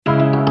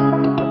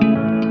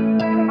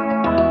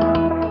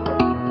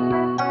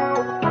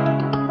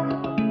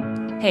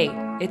Hey,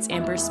 it's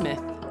Amber Smith.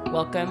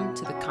 Welcome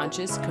to the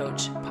Conscious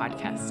Coach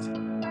Podcast.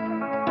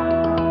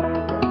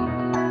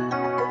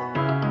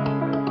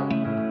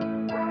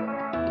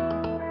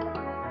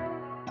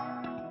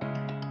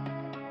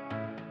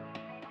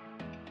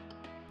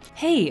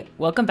 Hey,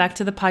 welcome back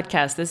to the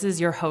podcast. This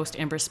is your host,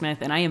 Amber Smith,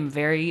 and I am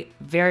very,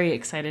 very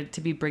excited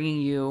to be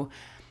bringing you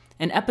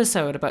an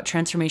episode about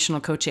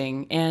transformational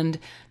coaching. And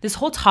this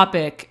whole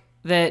topic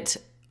that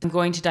I'm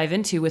going to dive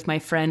into with my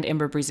friend,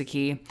 Amber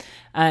Brueseke,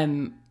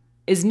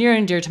 is near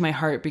and dear to my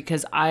heart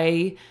because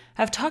I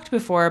have talked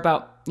before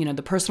about,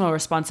 the personal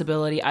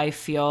responsibility I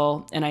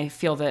feel, and I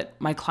feel that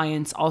my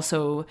clients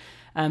also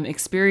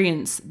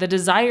experience the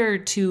desire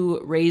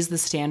to raise the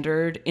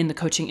standard in the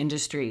coaching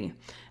industry,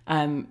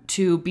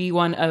 to be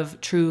one of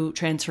true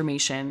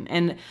transformation.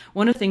 And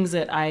one of the things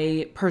that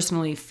I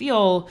personally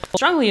feel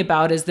strongly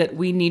about is that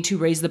we need to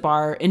raise the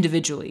bar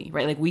individually,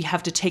 right? Like we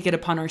have to take it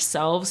upon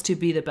ourselves to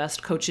be the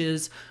best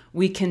coaches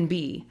we can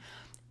be.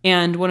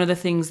 And one of the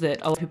things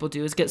that a lot of people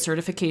do is get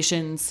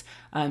certifications.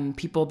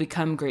 People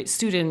become great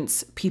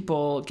students.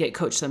 People get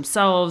coached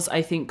themselves.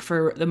 I think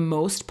for the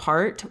most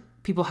part,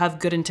 people have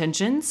good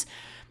intentions.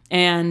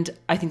 And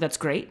I think that's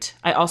great.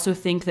 I also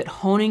think that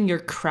honing your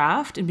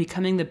craft and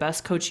becoming the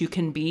best coach you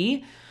can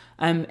be,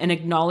 and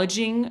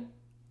acknowledging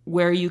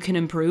where you can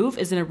improve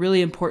is a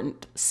really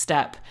important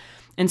step.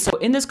 And so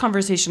in this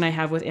conversation I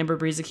have with Amber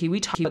Brueseke, we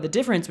talk about the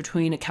difference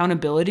between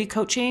accountability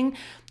coaching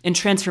and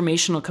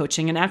transformational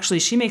coaching. And actually,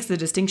 she makes the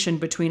distinction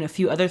between a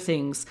few other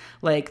things,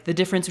 like the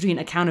difference between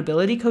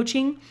accountability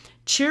coaching,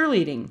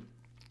 cheerleading,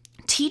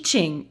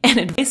 teaching, and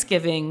advice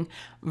giving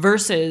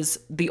versus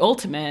the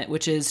ultimate,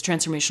 which is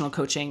transformational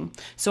coaching.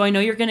 So I know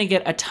you're going to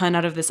get a ton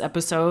out of this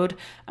episode.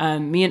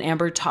 Me and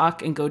Amber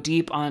talk and go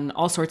deep on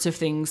all sorts of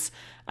things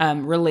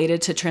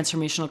related to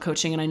transformational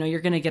coaching, and I know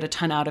you're going to get a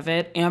ton out of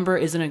it. Amber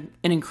is an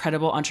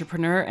incredible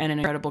entrepreneur and an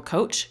incredible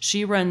coach.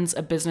 She runs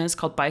a business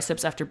called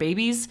Biceps After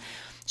Babies.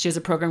 She has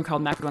a program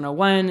called Mac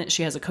 101.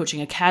 She has a coaching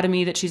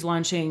academy that she's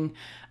launching.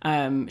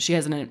 She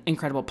has an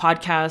incredible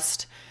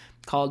podcast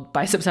called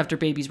Biceps After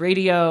Babies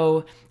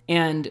Radio,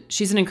 and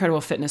she's an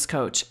incredible fitness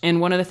coach.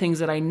 And one of the things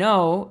that I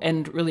know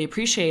and really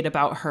appreciate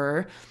about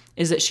her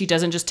is that she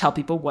doesn't just tell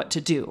people what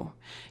to do.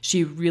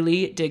 She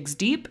really digs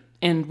deep,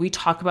 and we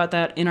talk about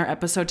that in our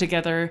episode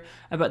together,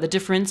 about the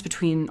difference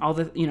between all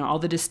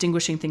the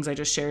distinguishing things I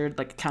just shared,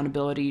 like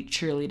accountability,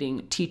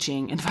 cheerleading,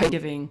 teaching, and advice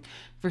giving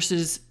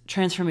versus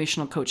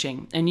transformational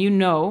coaching. And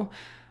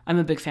I'm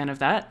a big fan of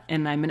that,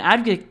 and I'm an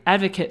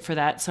advocate for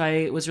that. So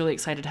I was really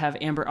excited to have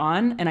Amber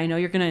on, and I know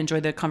you're going to enjoy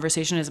the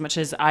conversation as much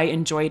as I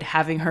enjoyed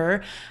having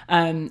her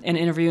and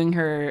interviewing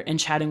her and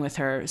chatting with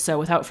her. So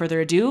without further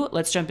ado,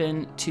 let's jump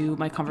into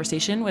my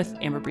conversation with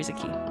Amber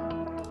Brueseke.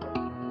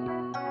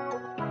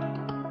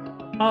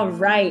 All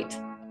right,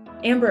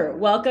 Amber,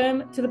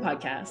 welcome to the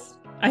podcast.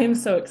 I am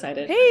so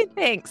excited. Hey,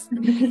 thanks.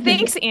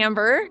 Thanks,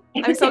 Amber.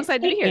 I'm so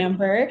excited to be here.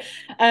 Amber,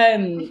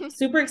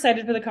 super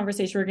excited for the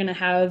conversation we're going to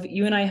have.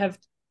 You and I have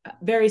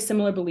very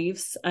similar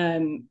beliefs.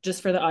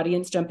 Just for the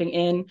audience jumping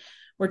in,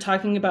 we're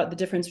talking about the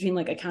difference between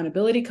like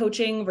accountability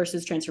coaching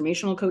versus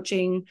transformational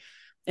coaching,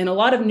 and a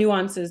lot of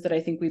nuances that I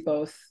think we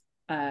both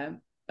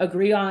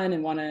agree on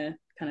and want to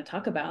kind of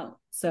talk about.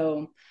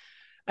 So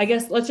I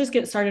guess let's just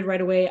get started right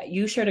away.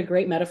 You shared a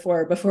great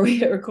metaphor before we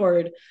hit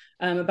record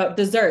about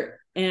dessert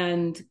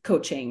and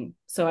coaching.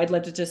 So I'd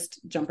love to just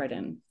jump right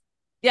in.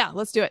 Yeah,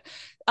 let's do it.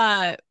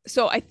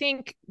 So I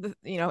think,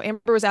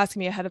 Amber was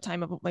asking me ahead of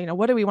time of,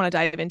 what do we want to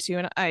dive into?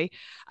 And I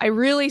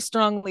really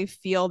strongly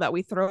feel that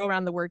we throw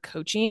around the word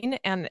coaching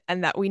and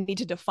that we need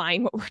to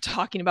define what we're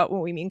talking about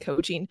when we mean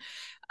coaching,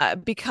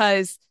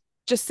 because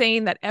just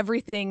saying that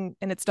everything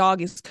and its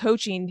dog is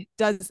coaching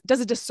does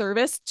a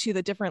disservice to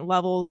the different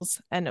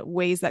levels and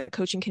ways that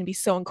coaching can be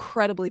so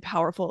incredibly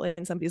powerful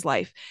in somebody's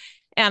life.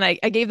 And I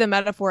gave the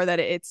metaphor that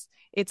it's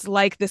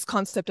like this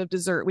concept of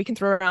dessert. We can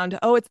throw around,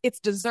 it's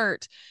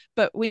dessert.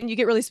 But when you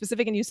get really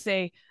specific and you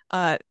say,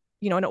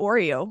 an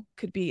Oreo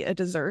could be a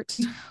dessert,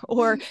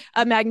 or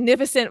a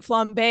magnificent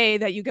flambe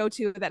that you go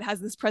to that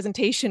has this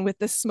presentation with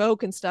the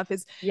smoke and stuff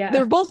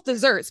they're both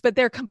desserts, but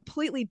they're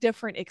completely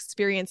different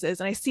experiences.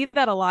 And I see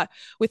that a lot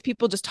with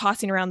people just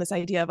tossing around this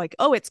idea of like,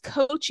 it's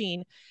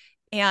coaching,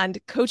 and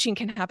coaching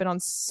can happen on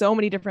so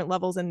many different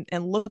levels and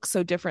look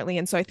so differently.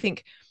 And so I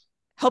think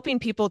helping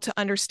people to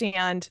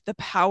understand the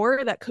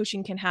power that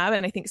coaching can have.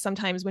 And I think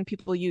sometimes when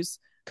people use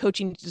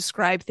coaching to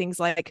describe things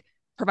like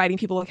providing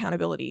people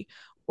accountability,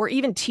 or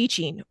even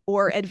teaching,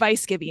 or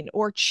advice giving,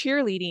 or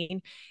cheerleading,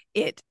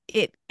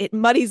 it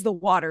muddies the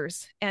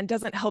waters and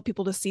doesn't help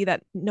people to see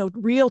that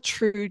real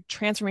true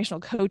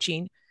transformational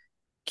coaching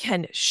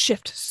can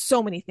shift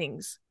so many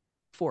things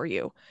for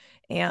you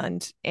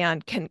and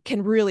can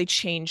really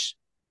change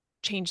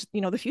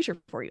the future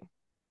for you.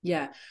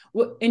 Yeah.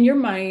 Well, in your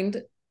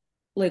mind,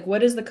 like,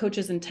 what is the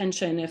coach's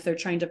intention if they're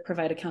trying to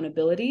provide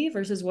accountability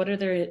versus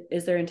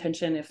is their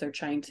intention if they're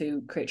trying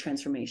to create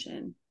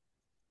transformation?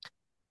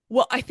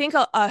 Well, I think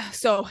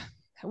so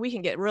we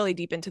can get really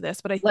deep into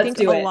this, but I Let's think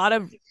do a it. lot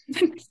of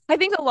I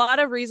think a lot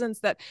of reasons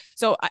that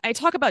so I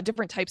talk about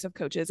different types of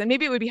coaches, and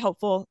maybe it would be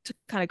helpful to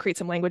kind of create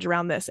some language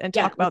around this and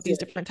Yeah, talk let's about do these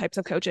it. different types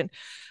of coaching.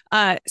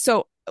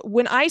 So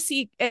when I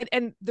see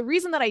and the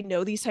reason that I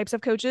know these types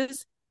of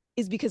coaches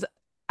is because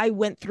I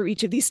went through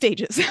each of these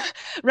stages,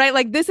 right?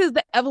 Like this is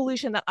the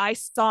evolution that I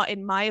saw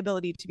in my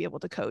ability to be able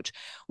to coach.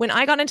 When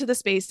I got into the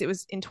space, it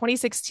was in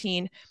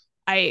 2016.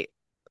 I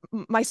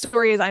my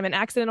story is I'm an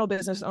accidental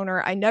business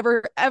owner. I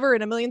never ever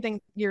in a million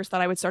years thought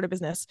I would start a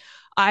business.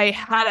 I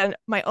had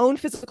my own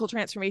physical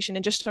transformation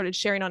and just started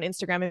sharing on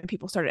Instagram, and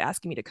people started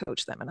asking me to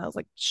coach them. And I was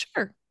like,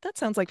 sure, that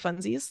sounds like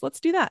funsies.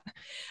 Let's do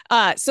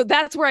that. So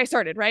that's where I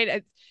started,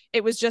 right?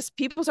 It was just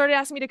people started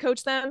asking me to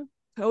coach them,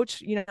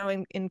 coach,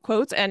 in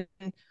quotes. And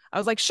I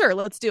was like, sure,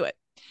 let's do it.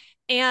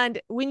 And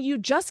when you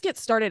just get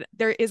started,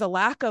 there is a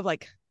lack of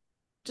like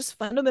just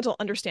fundamental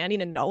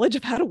understanding and knowledge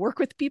of how to work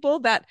with people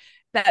that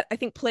I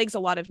think plagues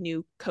a lot of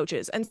new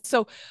coaches. And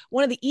so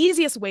one of the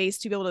easiest ways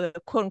to be able to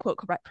quote unquote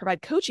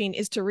provide coaching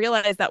is to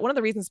realize that one of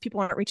the reasons people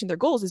aren't reaching their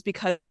goals is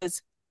because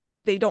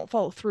they don't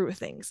follow through with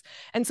things.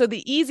 And so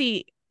the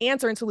easy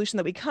answer and solution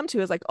that we come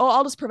to is like, oh,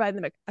 I'll just provide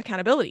them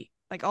accountability.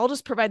 Like I'll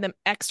just provide them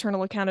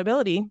external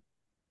accountability,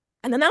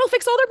 and then that'll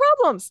fix all their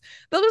problems.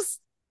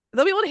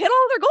 They'll be able to hit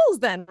all of their goals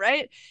then,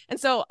 right? And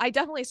so I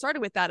definitely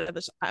started with that.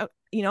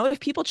 If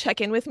people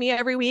check in with me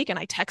every week and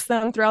I text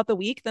them throughout the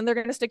week, then they're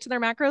going to stick to their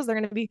macros. They're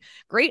going to be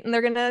great, and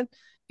they're going to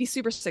be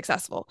super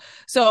successful.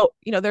 So,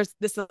 there's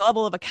this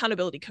level of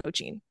accountability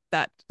coaching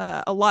that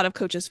a lot of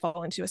coaches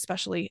fall into,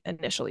 especially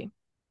initially.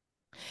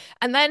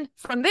 And then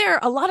from there,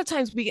 a lot of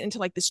times we get into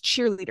like this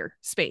cheerleader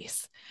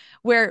space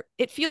where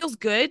it feels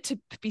good to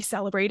be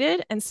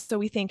celebrated. And so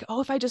we think, oh,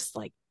 if I just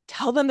like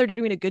tell them they're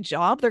doing a good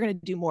job, they're going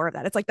to do more of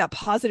that. It's like that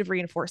positive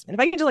reinforcement. If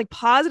I can just like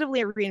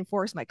positively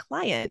reinforce my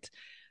client,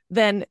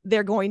 then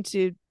they're going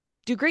to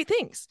do great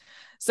things.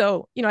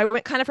 So, I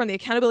went kind of from the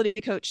accountability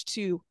coach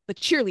to the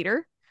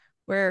cheerleader,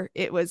 where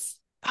it was,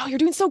 oh, you're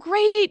doing so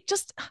great,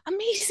 just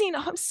amazing.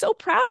 Oh, I'm so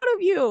proud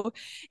of you.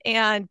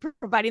 And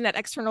providing that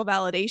external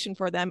validation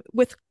for them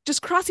with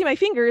just crossing my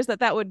fingers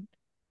that would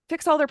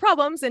fix all their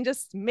problems and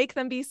just make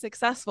them be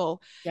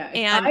successful. Yeah. If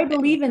And I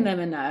believe in them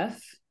enough.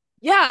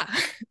 yeah, Yeah.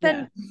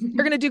 then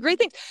you're going to do great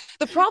things.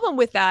 The problem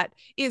with that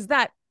is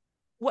that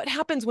what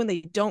happens when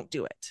they don't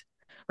do it?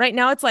 Right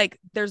now, it's like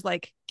there's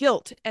like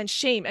guilt and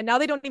shame. And now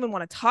they don't even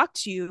want to talk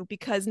to you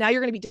because now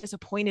you're going to be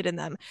disappointed in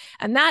them.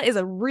 And that is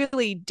a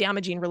really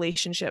damaging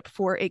relationship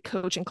for a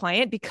coach and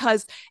client,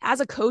 because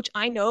as a coach,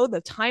 I know the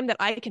time that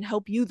I can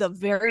help you the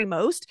very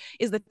most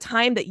is the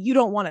time that you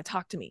don't want to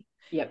talk to me.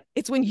 Yep.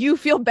 It's when you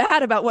feel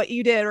bad about what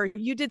you did, or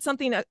you did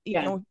something that,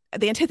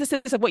 the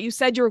antithesis of what you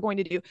said you were going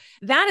to do.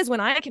 That is when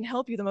I can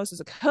help you the most as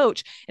a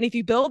coach. And if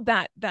you build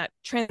that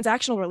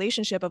transactional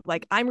relationship of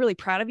like, I'm really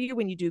proud of you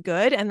when you do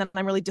good, and then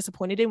I'm really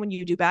disappointed in when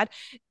you do bad,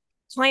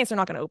 clients are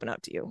not going to open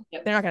up to you.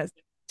 Yep. They're not going to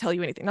tell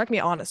you anything. They're not going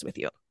to be honest with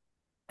you.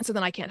 And so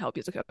then I can't help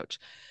you as a coach.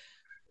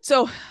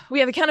 So we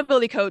have the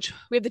accountability coach,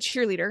 we have the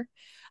cheerleader,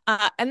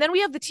 and then we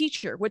have the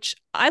teacher, which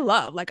I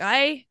love. Like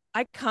I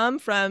come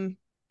from,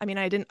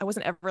 I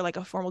wasn't ever like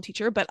a formal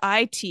teacher, but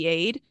I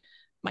TA'd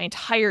my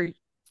entire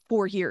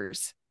 4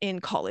 years in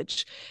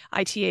college.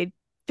 I TA'd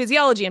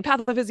physiology and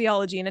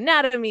pathophysiology and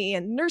anatomy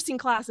and nursing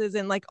classes,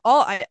 and like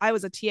I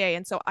was a TA.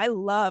 And so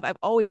I've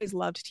always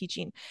loved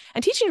teaching,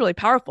 and teaching is really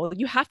powerful.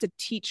 You have to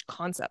teach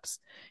concepts.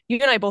 You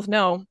and I both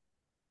know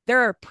there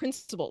are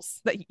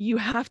principles that you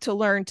have to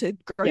learn to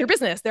grow your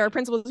business. There are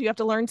principles you have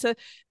to learn to,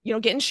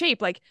 get in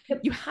shape. Like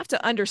you have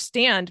to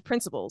understand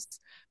principles.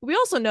 But we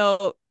also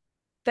know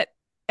that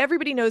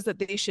everybody knows that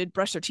they should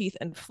brush their teeth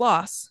and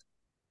floss.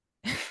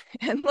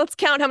 And let's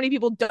count how many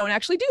people don't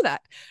actually do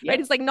that, right?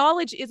 It's like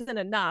knowledge isn't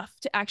enough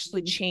to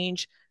actually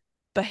change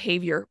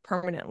behavior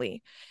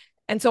permanently.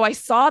 And so I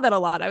saw that a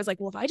lot. I was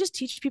like, well, if I just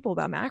teach people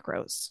about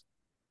macros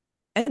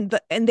and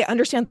they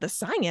understand the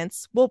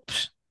science, well,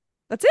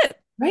 that's it.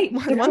 Right.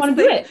 They want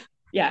to do it.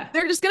 Yeah.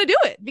 They're just going to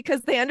do it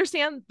because they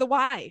understand the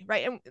why,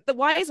 right? And the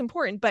why is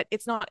important, but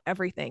it's not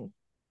everything.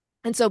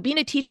 And so being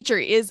a teacher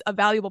is a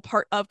valuable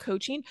part of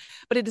coaching,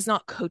 but it is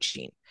not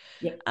coaching.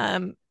 Yep.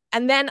 And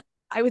then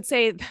I would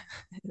say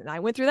I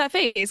went through that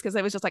phase because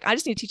I was just like, I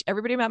just need to teach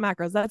everybody about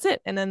macros. That's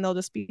it. And then they'll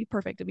just be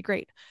perfect. It'd be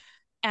great.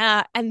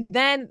 And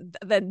then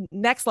the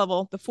next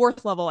level, the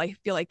fourth level, I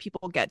feel like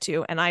people get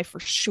to, and I for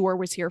sure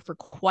was here for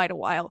quite a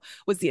while,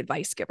 was the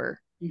advice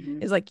giver.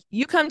 Mm-hmm. Is like,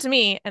 you come to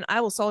me and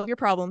I will solve your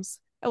problems.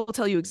 I will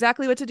tell you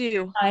exactly what to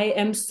do. I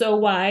am so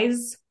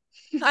wise.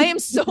 I am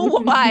so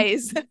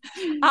wise.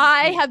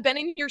 I have been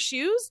in your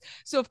shoes.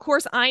 So of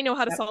course I know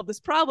how to solve this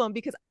problem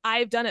because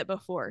I've done it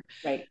before.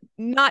 Right.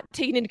 Not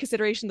taking into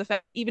consideration the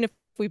fact, even if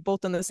we've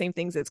both done the same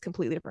things, it's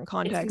completely different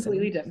contexts. It's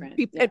completely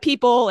different.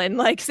 People and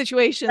like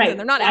situations, right. And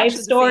they're not Life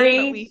actually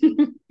story.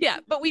 The same,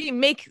 but we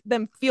make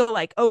them feel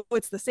like, oh,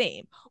 it's the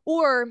same.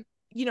 Or,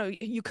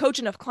 you coach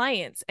enough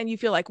clients and you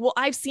feel like, well,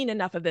 I've seen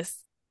enough of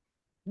this.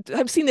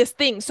 I've seen this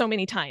thing so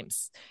many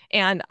times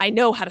and I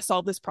know how to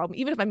solve this problem.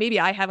 Even if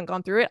I haven't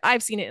gone through it,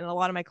 I've seen it in a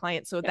lot of my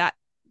clients. So that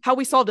how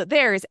we solved it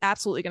there is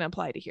absolutely going to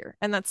apply to here.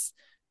 And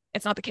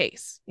it's not the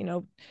case, you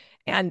know,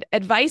 and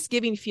advice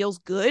giving feels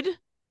good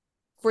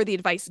for the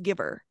advice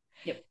giver.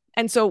 Yep.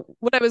 And so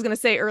what I was going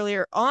to say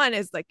earlier on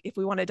is like, if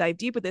we want to dive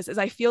deep with this, is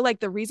I feel like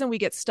the reason we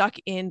get stuck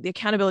in the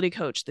accountability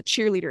coach, the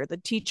cheerleader, the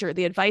teacher,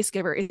 the advice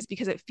giver is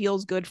because it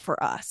feels good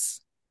for us.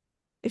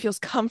 It feels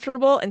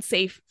comfortable and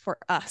safe for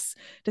us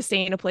to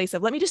stay in a place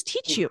of, let me just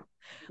teach you.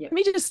 Yep. Let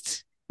me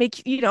just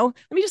make, you know,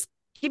 let me just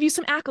give you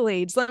some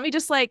accolades. Let me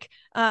just like,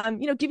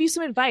 you know, give you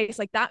some advice.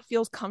 Like that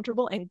feels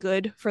comfortable and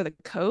good for the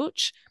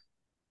coach.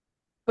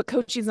 But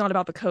coaching is not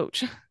about the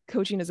coach.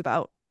 Coaching is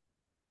about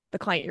the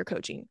client you're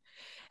coaching.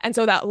 And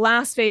so that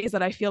last phase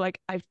that I feel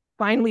like I've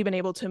finally been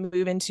able to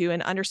move into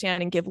and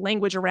understand and give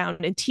language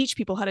around and teach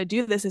people how to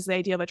do this is the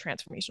idea of a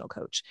transformational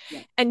coach.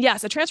 Yeah. And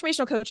yes, a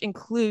transformational coach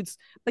includes,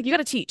 like, you got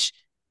to teach.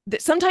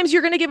 Sometimes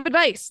you're going to give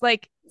advice.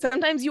 Like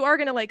sometimes you are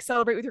going to like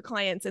celebrate with your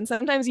clients, and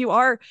sometimes you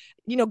are,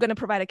 you know, going to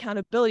provide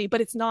accountability,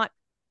 but that's not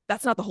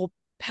the whole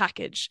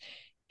package.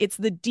 It's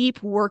the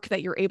deep work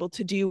that you're able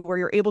to do where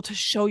you're able to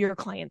show your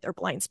client their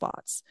blind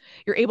spots.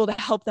 You're able to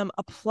help them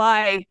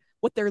apply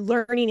what they're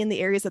learning in the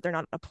areas that they're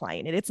not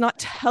applying it. It's not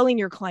telling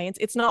your clients,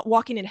 it's not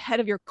walking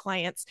ahead of your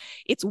clients.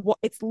 It's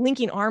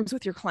linking arms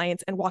with your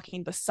clients and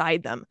walking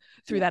beside them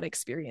through that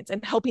experience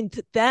and helping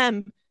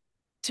them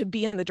to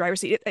be in the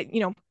driver's seat. You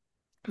know,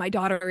 my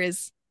daughter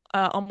is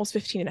almost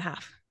 15 and a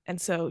half.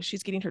 And so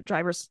she's getting her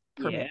driver's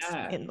permits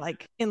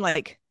in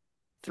like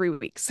 3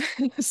 weeks.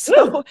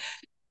 So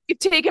we've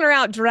taken her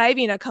out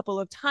driving a couple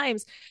of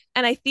times.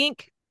 And I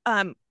think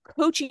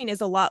coaching is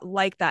a lot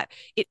like that.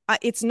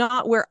 It's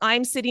not where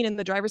I'm sitting in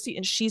the driver's seat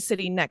and she's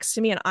sitting next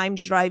to me and I'm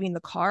driving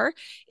the car.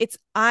 It's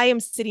I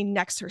am sitting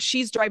next to her.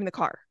 She's driving the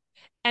car.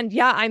 And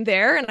yeah, I'm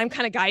there and I'm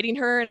kind of guiding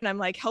her and I'm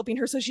like helping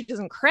her so she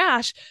doesn't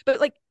crash.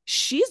 But like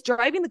she's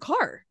driving the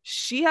car.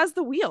 She has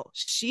the wheel.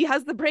 She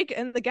has the brake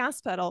and the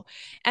gas pedal.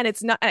 And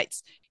it's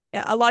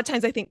a lot of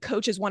times I think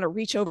coaches want to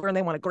reach over and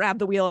they want to grab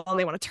the wheel and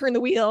they want to turn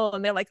the wheel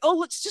and they're like, oh,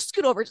 let's just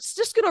scoot over.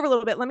 Just scoot over a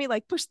little bit. Let me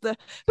like push the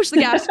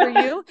gas for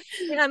you.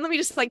 And let me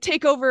just like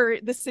take over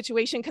this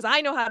situation because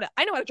I know how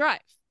to drive.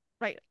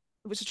 Right.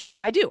 Which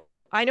I do.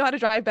 I know how to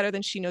drive better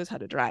than she knows how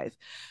to drive.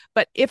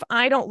 But if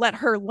I don't let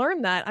her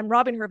learn that, I'm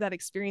robbing her of that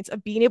experience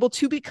of being able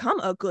to become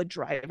a good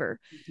driver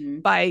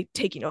by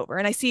taking over.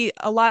 And I see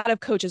a lot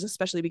of coaches,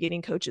 especially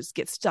beginning coaches,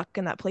 get stuck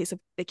in that place of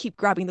they keep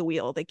grabbing the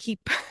wheel. They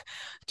keep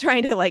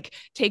trying to like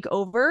take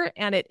over,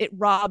 and it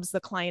robs the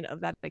client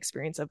of that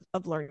experience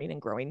of learning and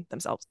growing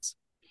themselves.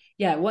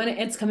 Yeah. One,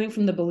 it's coming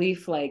from the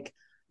belief like,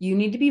 you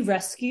need to be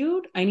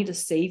rescued. I need to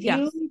save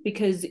you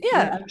because you're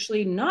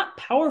actually not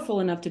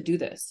powerful enough to do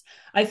this.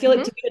 I feel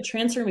like to be a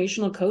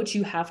transformational coach,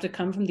 you have to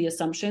come from the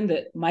assumption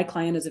that my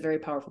client is a very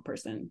powerful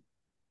person.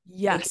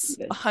 Yes,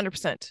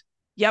 100%.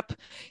 Yep.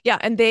 Yeah.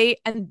 And they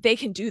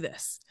can do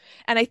this.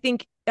 And I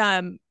think,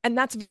 and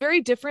that's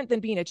very different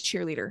than being a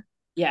cheerleader.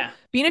 Yeah.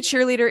 Being a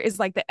cheerleader is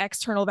like the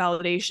external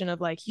validation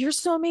of like, you're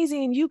so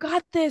amazing. You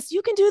got this.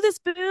 You can do this,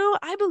 boo.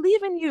 I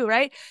believe in you.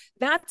 Right.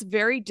 That's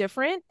very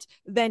different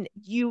than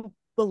you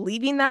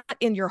believing that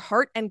in your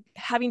heart and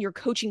having your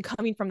coaching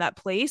coming from that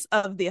place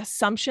of the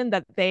assumption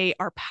that they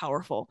are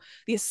powerful,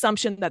 the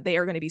assumption that they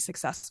are going to be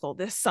successful,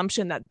 the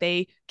assumption that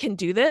they can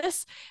do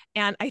this.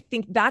 And I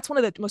think that's one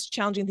of the most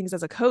challenging things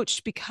as a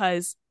coach,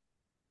 because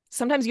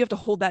sometimes you have to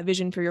hold that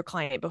vision for your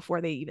client before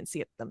they even see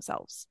it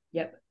themselves.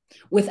 Yep.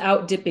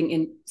 Without dipping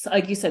in,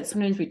 like you said,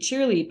 sometimes we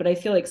cheerlead, but I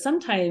feel like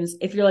sometimes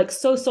if you're like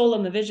so sold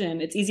on the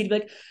vision, it's easy to be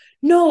like,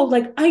 no,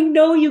 like, I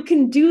know you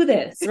can do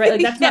this, right?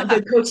 Like, that's not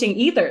good coaching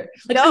either.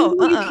 Like, I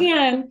know you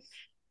can,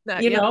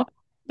 you know,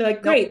 they're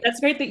like, great,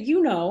 that's great that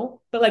you know,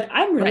 but like,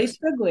 I'm really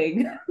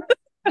struggling.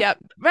 Yeah,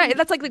 right.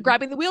 That's like the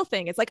grabbing the wheel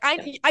thing. It's like,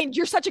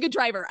 you're such a good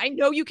driver. I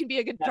know you can be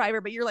a good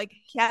driver, but you're like,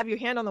 have your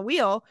hand on the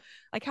wheel.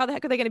 Like, how the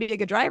heck are they going to be a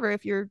good driver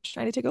if you're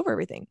trying to take over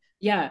everything?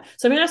 Yeah.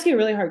 So I'm going to ask you a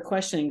really hard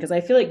question, because I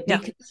feel like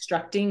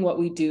deconstructing what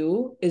we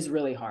do is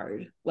really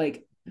hard.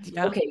 Like,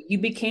 okay, you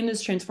became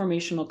this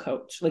transformational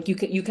coach. Like you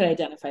could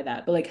identify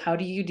that, but like, how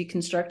do you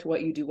deconstruct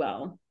what you do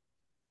well?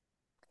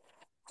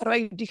 How do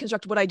I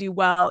deconstruct what I do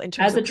well in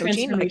terms of a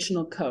coaching?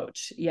 Transformational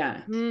coach?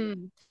 Yeah.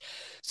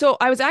 So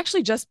I was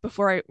actually just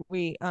before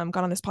we got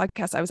on this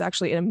podcast, I was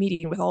actually in a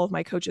meeting with all of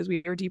my coaches.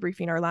 We were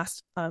debriefing our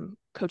last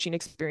coaching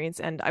experience,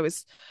 and I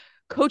was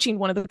coaching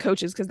one of the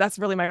coaches, because that's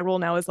really my role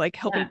now, is like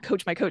helping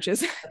coach my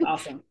coaches. That's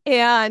awesome.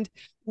 And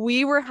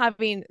we were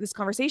having this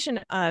conversation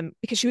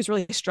because she was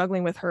really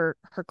struggling with her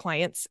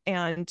clients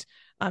and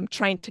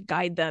trying to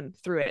guide them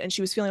through it. And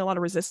she was feeling a lot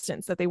of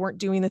resistance that they weren't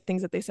doing the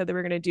things that they said they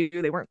were going to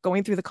do. They weren't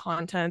going through the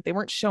content. They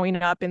weren't showing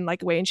up in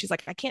like a way. And she's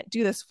like, I can't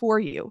do this for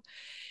you.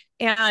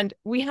 And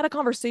we had a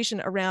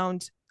conversation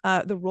around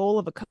the role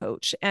of a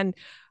coach. And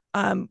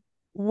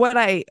what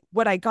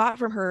I got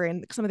from her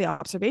and some of the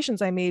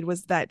observations I made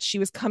was that she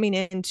was coming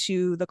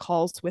into the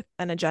calls with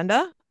an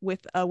agenda,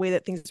 with a way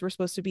that things were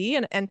supposed to be.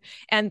 And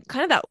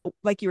kind of that,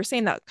 like you were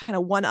saying, that kind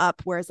of one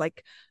up, whereas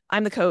like,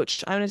 I'm the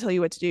coach, I'm going to tell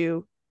you what to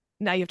do.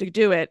 now you have to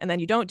do it, and then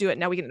you don't do it.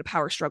 Now we get into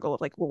power struggle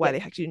of like, well, why Yep. the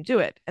heck didn't do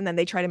it? And then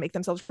they try to make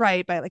themselves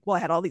right by like, well, I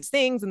had all these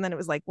things, and then it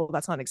was like, well,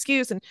 that's not an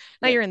excuse. And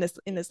now Yep. you're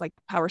in this like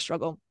power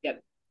struggle.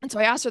 Yep. And so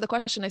I asked her the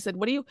question. I said,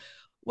 what do you,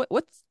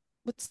 what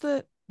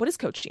is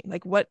coaching?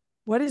 Like, what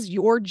is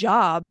your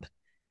job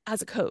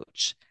as a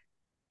coach?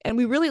 And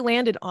we really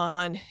landed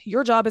on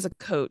your job as a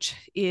coach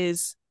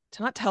is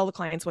to not tell the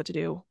clients what to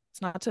do.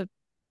 It's not to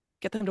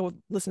get them to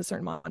listen to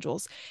certain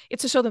modules.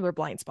 It's to show them their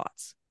blind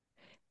spots.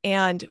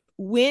 And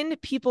when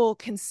people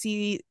can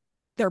see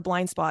their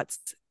blind spots,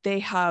 they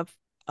have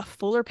a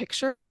fuller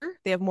picture,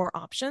 they have more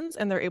options,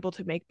 and they're able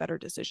to make better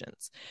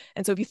decisions.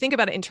 And so if you think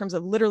about it in terms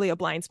of literally a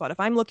blind spot, if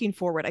I'm looking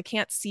forward, I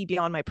can't see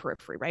beyond my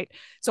periphery, right?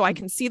 So I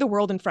can see the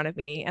world in front of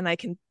me and I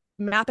can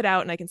map it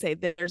out and I can say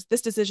there's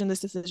this decision, this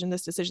decision,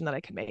 this decision that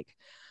I can make,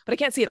 but I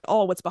can't see at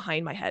all what's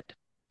behind my head.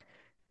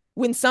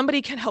 When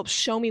somebody can help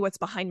show me what's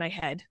behind my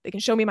head, they can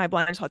show me my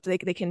blind spots, they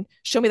can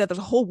show me that there's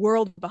a whole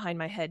world behind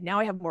my head. Now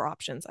I have more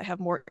options, I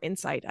have more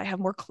insight, I have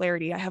more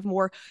clarity, I have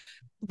more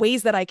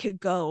ways that I could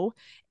go,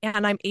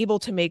 and I'm able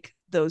to make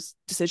those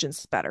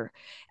decisions better.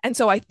 And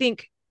so I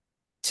think,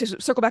 to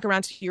circle back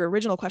around to your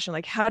original question,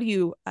 like, how do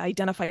you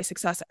identify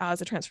success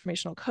as a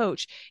transformational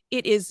coach?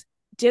 It is,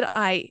 did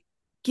I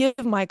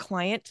give my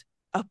client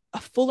a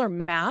fuller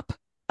map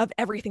of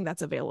everything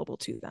that's available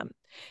to them?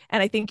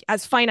 And I think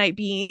as finite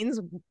beings,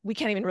 we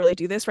can't even really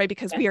do this, right?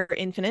 Because we are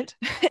infinite.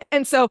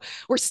 And so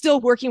we're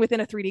still working within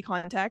a 3D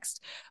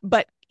context.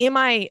 But am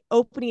I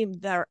opening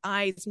their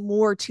eyes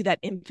more to that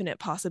infinite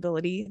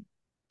possibility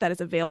that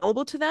is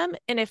available to them?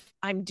 And if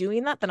I'm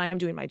doing that, then I'm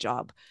doing my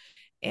job.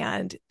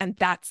 And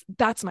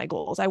that's my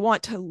goals. I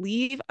want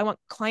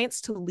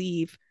clients to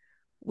leave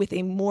with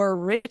a more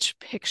rich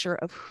picture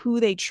of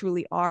who they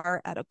truly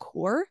are at a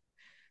core,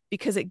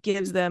 because it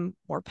gives them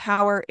more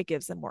power, it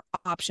gives them more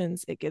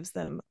options, it gives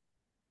them,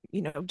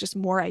 just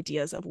more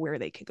ideas of where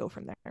they could go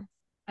from there.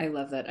 I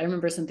love that. I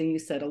remember something you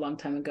said a long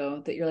time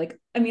ago that you're like,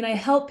 I mean, I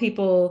help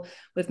people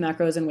with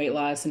macros and weight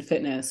loss and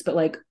fitness, but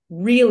like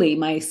really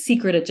my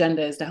secret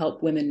agenda is to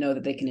help women know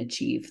that they can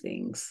achieve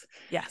things.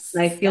 Yes.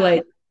 And I feel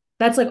like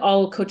that's like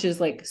all coaches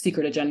like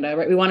secret agenda,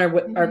 right? We want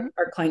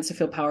our clients to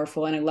feel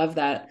powerful. And I love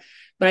that.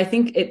 But I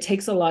think it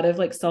takes a lot of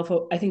like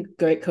I think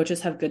great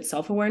coaches have good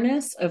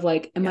self-awareness of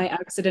like, am I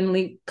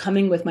accidentally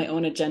coming with my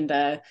own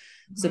agenda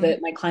so that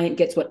my client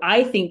gets what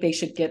I think they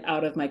should get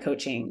out of my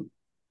coaching?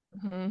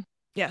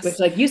 Yes. Which,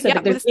 like you said,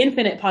 like, there's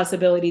infinite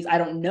possibilities. I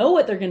don't know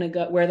what they're going to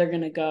go, where they're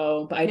going to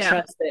go, but I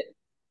trust that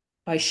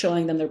by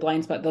showing them their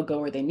blind spot, they'll go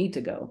where they need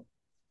to go.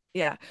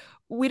 Yeah.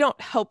 We don't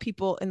help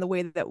people in the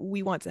way that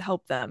we want to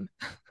help them.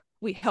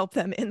 We help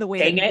them in the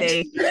way that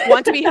they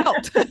want to be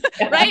helped.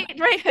 Right.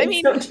 I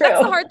mean, so that's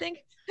the hard thing.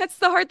 That's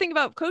the hard thing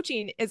about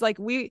coaching is like,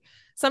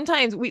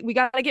 sometimes we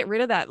got to get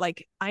rid of that.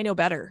 Like, I know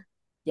better.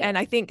 Yeah. And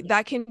I think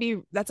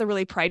that's a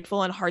really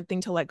prideful and hard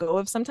thing to let go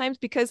of sometimes,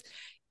 because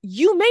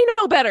you may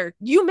know better.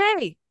 You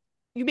may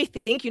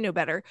think you know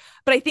better.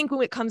 But I think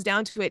when it comes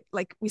down to it,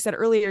 like we said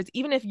earlier,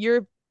 even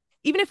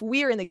if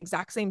we're in the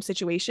exact same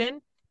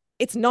situation,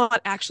 it's not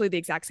actually the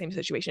exact same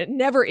situation. It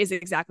never is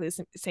exactly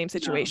the same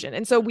situation. No.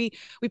 And so we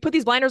put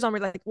these blinders on. We're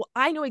like, well,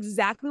 I know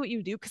exactly what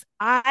you do because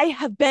I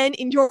have been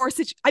in your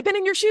I've been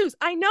in your shoes.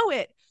 I know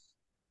it.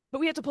 But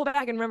we have to pull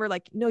back and remember,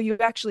 like, no, you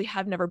actually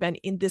have never been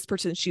in this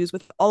person's shoes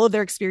with all of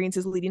their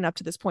experiences leading up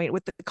to this point,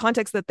 with the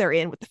context that they're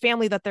in, with the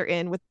family that they're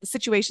in, with the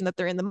situation that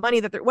they're in, the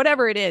money that they're,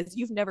 whatever it is,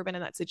 you've never been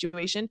in that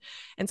situation.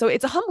 And so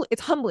it's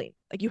humbling.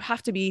 Like, you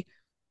have to be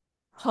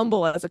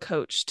humble as a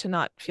coach to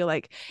not feel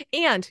like,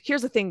 and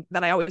here's the thing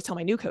that I always tell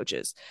my new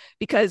coaches,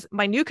 because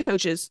my new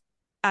coaches,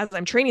 as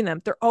I'm training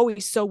them, they're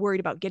always so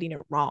worried about getting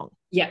it wrong.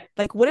 Yeah.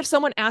 Like, what if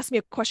someone asks me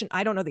a question,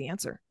 I don't know the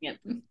answer? Yeah.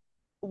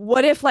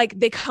 What if like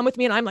they come with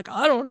me and I'm like,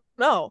 I don't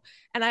know.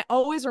 And I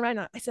always remind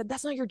them, I said,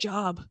 that's not your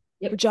job.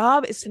 Yep. Your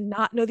job is to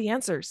not know the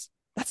answers.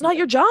 That's not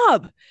your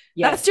job.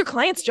 Yes. That's your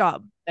client's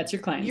job. That's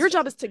your client. Your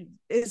job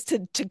is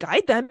to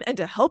guide them and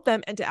to help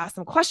them and to ask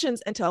them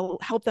questions and to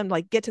help them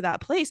like get to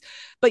that place.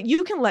 But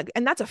you can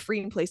and that's a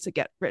freeing place to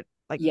get rid,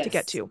 like to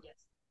get to. Yes.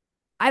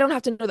 I don't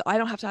have to know that. I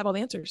don't have to have all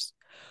the answers.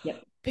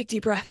 Yep. Big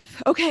deep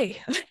breath.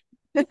 Okay.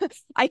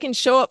 I can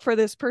show up for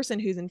this person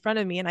who's in front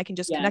of me and I can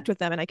just connect with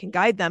them and I can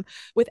guide them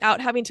without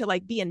having to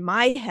like be in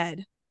my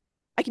head.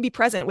 I can be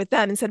present with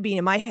them instead of being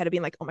in my head of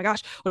being like, oh my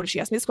gosh, what if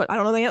she asked me this question? I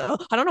don't know.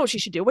 I don't know what she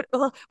should do. What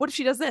if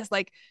she does this?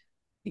 Like,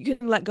 you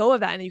can let go of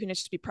that and you can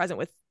just be present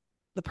with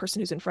the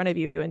person who's in front of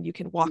you and you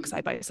can walk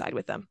side by side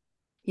with them.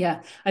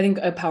 Yeah. I think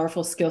a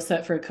powerful skill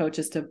set for a coach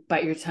is to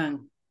bite your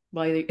tongue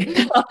while you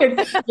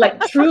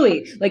like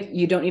truly, like,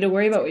 you don't need to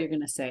worry about what you're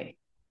going to say.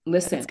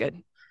 Listen. That's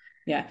good.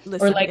 Yeah.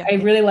 Listen, or like, I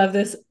really love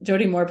this.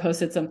 Jody Moore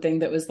posted something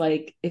that was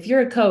like, if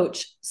you're a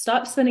coach,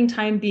 stop spending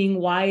time being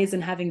wise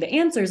and having the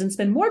answers and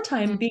spend more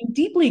time being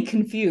deeply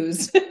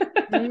confused.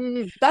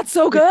 That's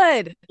so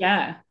good.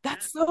 Yeah.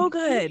 That's so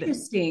good.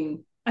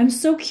 Interesting. I'm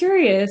so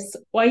curious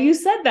why you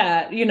said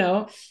that,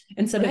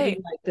 instead of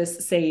being like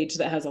this sage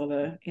that has all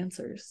the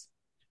answers.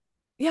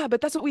 Yeah.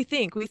 But that's what we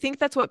think. We think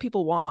that's what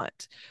people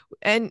want.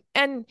 And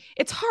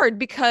it's hard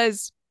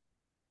because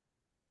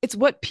it's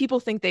what people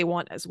think they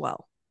want as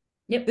well.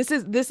 Yep.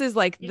 This is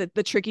like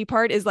the tricky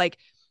part is like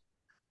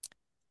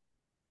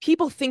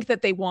people think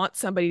that they want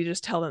somebody to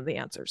just tell them the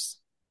answers,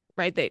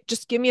 right? They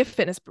just give me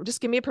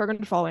just give me a program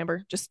to follow,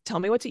 Amber. Just tell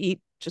me what to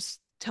eat. Just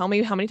tell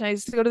me how many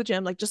times to go to the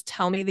gym. Like, just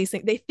tell me these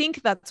things. They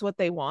think that's what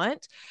they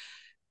want.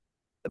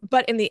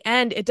 But in the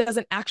end, it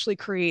doesn't actually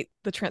create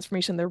the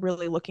transformation they're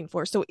really looking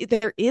for. So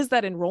there is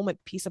that enrollment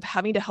piece of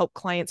having to help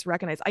clients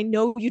recognize, I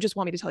know you just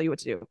want me to tell you what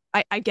to do.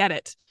 I get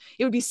it.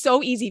 It would be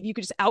so easy if you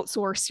could just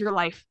outsource your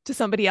life to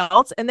somebody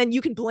else and then you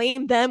can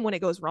blame them when it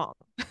goes wrong.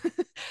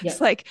 It's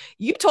Yep. like,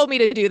 you told me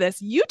to do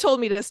this. You told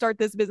me to start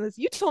this business.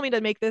 You told me to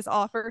make this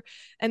offer.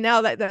 And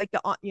now that like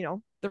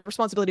the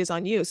responsibility is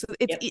on you. So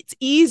Yep. it's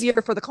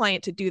easier for the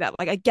client to do that.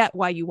 Like, I get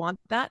why you want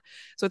that.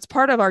 So it's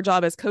part of our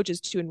job as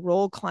coaches to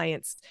enroll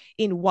clients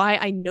in why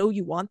I know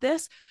you want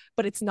this,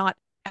 but it's not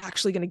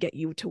actually going to get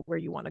you to where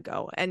you want to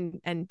go.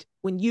 And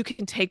when you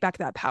can take back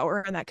that power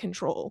and that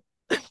control,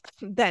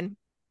 then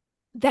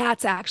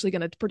that's actually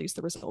going to produce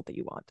the result that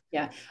you want.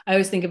 Yeah. I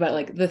always think about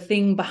like the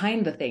thing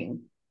behind the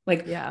thing.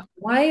 Like, Yeah.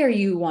 why are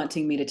you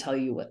wanting me to tell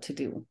you what to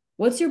do?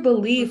 What's your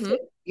belief Mm-hmm. that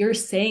you're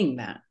saying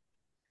that?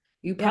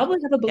 You Yeah. probably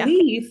have a Yeah.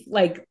 belief,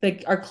 like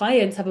our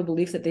clients have a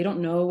belief that they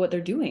don't know what they're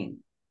doing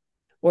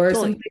or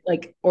Totally. something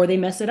like, or they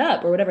mess it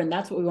up or whatever. And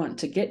that's what we want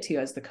to get to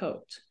as the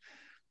coach.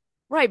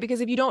 Right.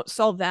 Because if you don't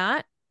solve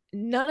that,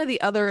 none of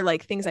the other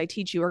like things I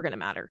teach you are going to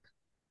matter.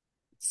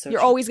 So You're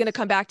true. always going to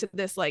come back to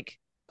this like,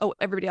 oh,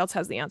 everybody else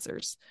has the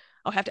answers.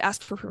 I'll have to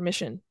ask for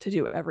permission to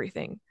do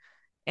everything.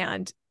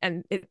 And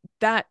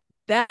that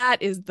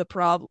is the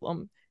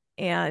problem.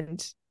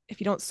 And if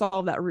you don't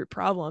solve that root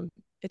problem,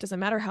 it doesn't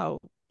matter how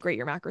great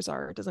your macros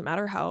are. It doesn't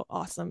matter how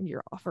awesome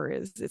your offer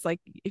is. It's like,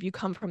 if you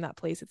come from that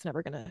place, it's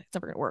never gonna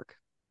work.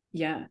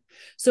 Yeah.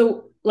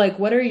 So like,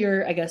 what are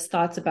your, I guess,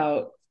 thoughts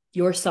about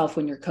yourself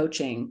when you're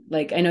coaching?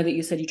 Like, I know that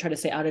you said you try to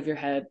stay out of your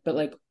head, but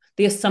like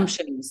the Yeah.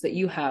 assumptions that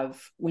you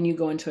have when you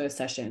go into a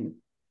session.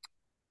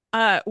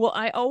 Well,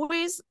 I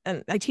always,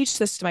 and I teach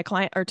this to my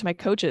client or to my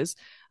coaches.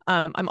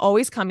 I'm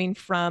always coming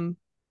from,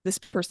 this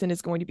person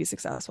is going to be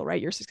successful,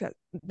 right?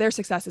 Their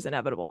success is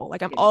inevitable.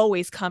 Like, I'm Yeah.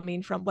 always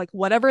coming from like,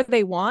 whatever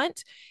they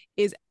want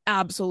is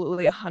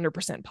absolutely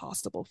 100%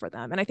 possible for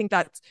them. And I think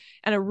that's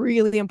and a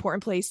really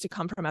important place to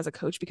come from as a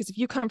coach, because if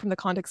you come from the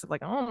context of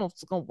like, I don't know if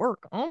it's going to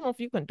work, I don't know if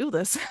you can do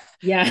this,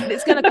 Yeah.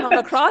 it's going to come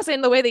across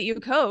in the way that you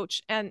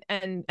coach and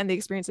the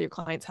experience that your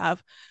clients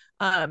have.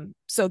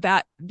 So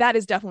that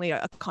is definitely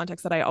a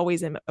context that I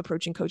always am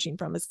approaching coaching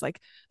from. Is like,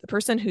 the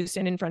person who's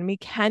standing in front of me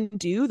can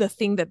do the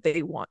thing that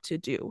they want to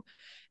do,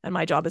 and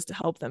my job is to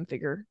help them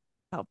figure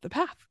out the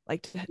path,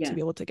 like to Yeah.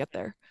 be able to get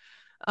there.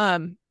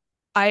 um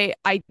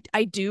I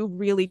do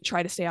really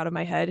try to stay out of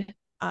my head,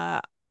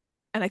 and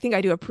I think I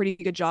do a pretty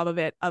good job of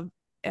it.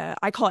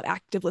 I call it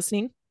active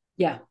listening.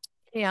 Yeah.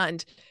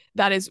 And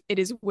it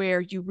is where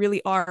you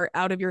really are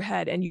out of your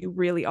head and you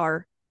really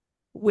are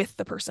with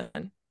the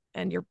person,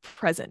 and you're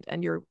present,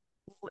 and you're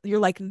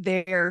like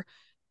there.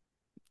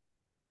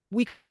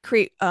 We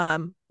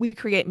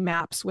create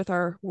maps with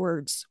our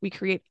words. We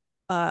create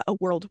a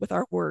world with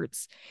our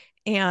words.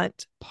 And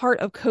part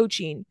of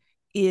coaching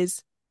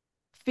is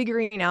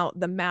figuring out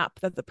the map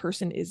that the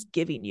person is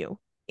giving you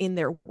in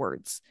their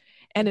words.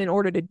 And in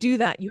order to do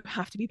that, you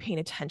have to be paying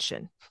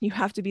attention. You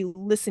have to be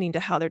listening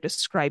to how they're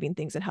describing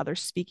things and how they're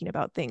speaking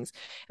about things.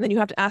 And then you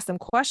have to ask them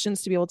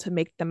questions to be able to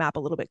make the map a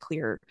little bit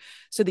clearer,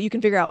 so that you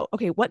can figure out,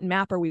 okay, what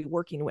map are we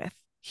working with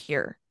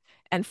here?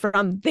 And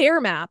from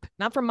their map,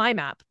 not from my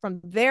map,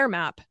 from their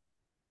map,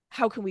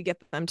 how can we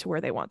get them to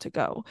where they want to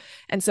go?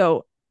 And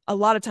so a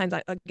lot of times,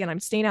 I'm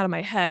staying out of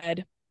my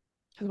head,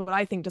 because what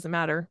I think doesn't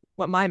matter.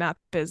 What my map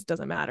is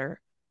doesn't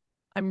matter.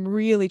 I'm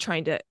really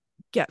trying to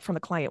get from the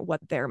client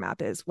what their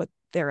map is, what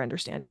their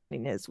understanding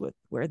is, with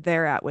where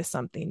they're at with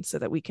something, so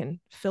that we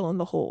can fill in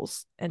the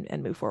holes and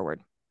move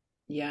forward.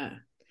 Yeah.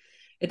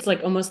 It's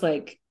like almost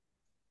like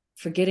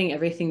forgetting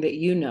everything that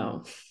you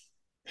know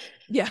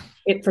Yeah.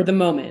 it for the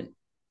moment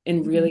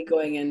and Mm-hmm. really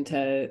going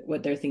into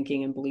what they're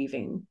thinking and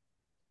believing.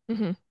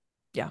 Mm-hmm.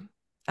 Yeah,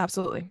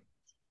 absolutely. And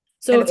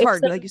So it's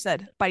hard, like you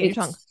said, biting your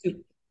tongue. it's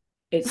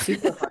it's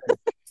super hard.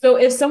 So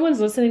if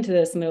someone's listening to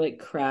this and they're like,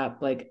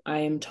 crap, like I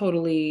am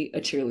totally a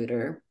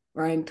cheerleader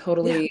or I'm Yeah.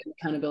 totally an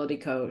accountability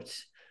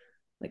coach,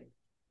 like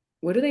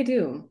what do they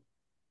do?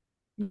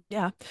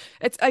 Yeah.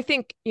 I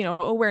think,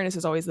 awareness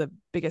is always the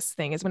biggest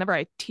thing. Is whenever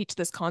I teach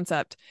this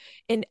concept,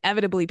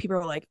 inevitably people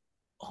are like,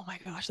 oh my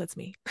gosh, that's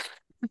me.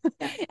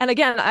 Yeah. And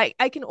again,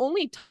 I can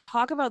only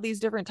talk about these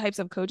different types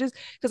of coaches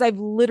because I've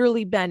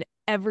literally been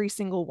every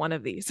single one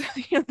of these.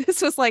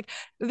 This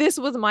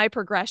was my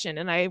progression,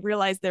 and I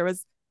realized there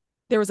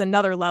was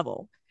another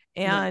level.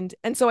 Yeah.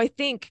 And so I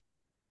think,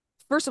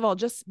 first of all,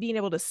 just being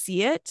able to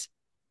see it,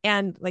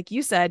 and like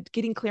you said,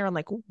 getting clear on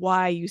like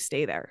why you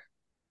stay there.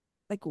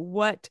 Like,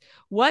 what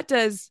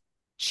does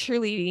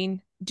cheerleading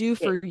do Yeah.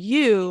 for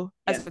you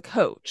Yeah. as a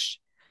coach?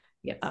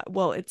 Yeah.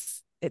 Well,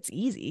 it's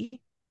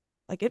easy.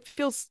 Like, it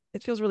feels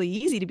really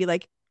easy to be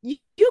like, you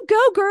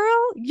go,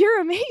 girl,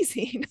 you're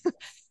amazing.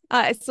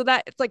 So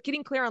that it's like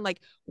getting clear on like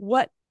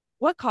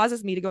what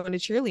causes me to go into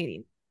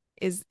cheerleading?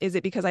 Is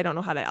it because I don't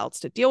know how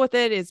else to deal with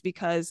it? Is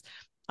because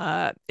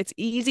it's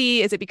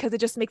easy? Is it because it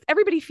just makes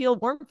everybody feel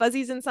warm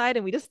fuzzies inside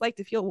and we just like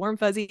to feel warm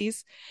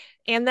fuzzies?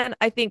 And then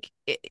I think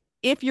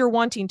if you're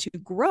wanting to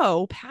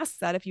grow past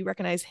that, if you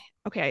recognize,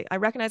 okay, I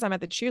recognize I'm at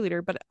the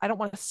cheerleader, but I don't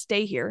want to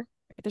stay here.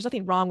 There's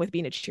nothing wrong with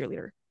being a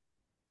cheerleader.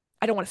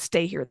 I don't want to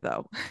stay here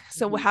though.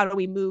 So Mm-hmm. how do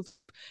we move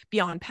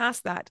beyond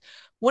past that?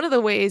 One of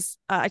the ways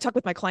I talk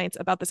with my clients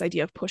about this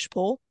idea of push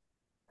pull,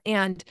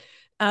 and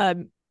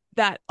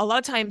that a lot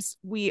of times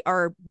we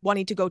are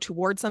wanting to go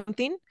towards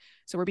something.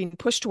 So we're being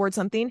pushed towards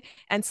something.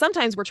 And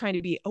sometimes we're trying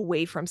to be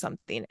away from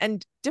something.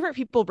 And different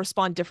people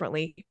respond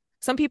differently.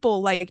 Some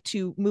people like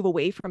to move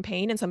away from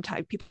pain, and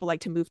sometimes people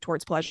like to move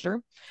towards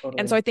pleasure.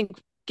 And so Totally. I think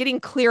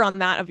getting clear on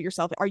that of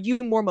yourself, are you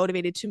more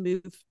motivated to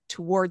move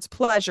towards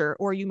pleasure,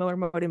 or are you more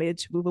motivated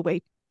to move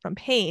away from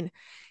pain,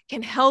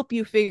 can help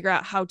you figure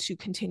out how to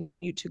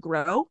continue to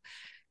grow.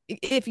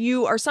 If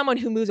you are someone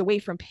who moves away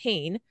from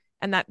pain,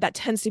 and that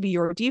tends to be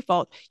your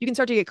default, you can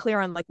start to get clear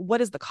on like,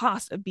 what is the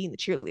cost of being the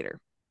cheerleader?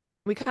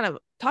 We kind of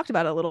talked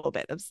about it a little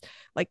bit of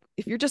like,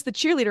 if you're just the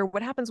cheerleader,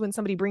 what happens when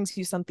somebody brings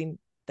you something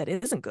that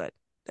isn't good,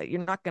 that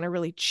you're not going to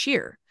really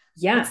cheer?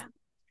 Yeah.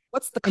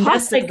 What's the And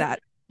that's cost of like,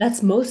 that?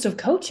 that's most of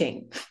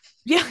coaching.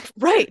 Yeah,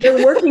 right.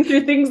 They're working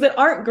through things that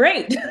aren't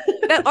great.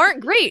 That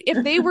aren't great.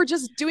 If they were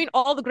just doing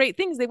all the great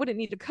things, they wouldn't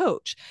need a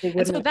coach. They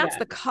And so wouldn't, that's yeah.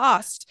 the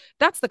cost.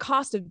 That's the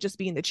cost of just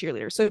being the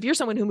cheerleader. So if you're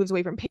someone who moves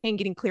away from pain,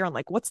 getting clear on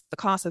like, what's the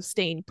cost of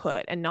staying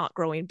put and not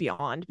growing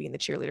beyond being the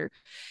cheerleader.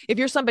 If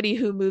you're somebody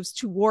who moves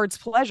towards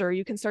pleasure,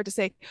 you can start to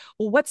say,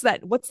 well, what's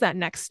that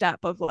next step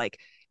of like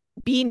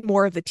being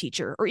more of the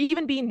teacher, or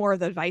even being more of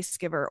the advice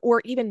giver,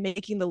 or even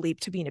making the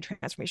leap to being a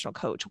transformational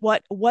coach?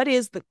 What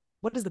is the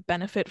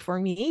benefit for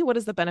me? What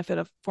is the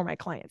benefit for my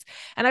clients?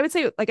 And I would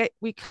say, like,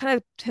 we kind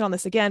of hit on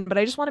this again, but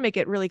I just want to make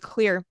it really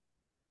clear.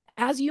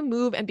 As you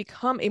move and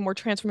become a more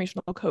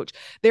transformational coach,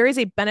 there is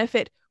a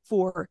benefit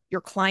for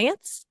your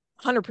clients,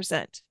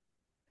 100%,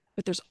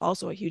 but there's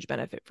also a huge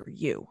benefit for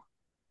you.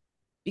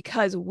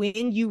 Because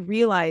when you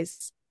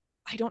realize,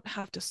 I don't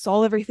have to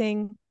solve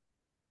everything,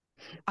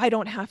 I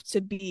don't have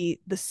to be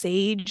the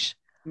sage,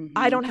 I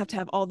Mm-hmm. don't have to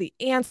have all the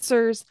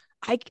answers.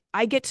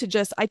 I get to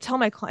just, I tell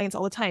my clients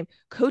all the time,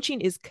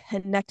 coaching is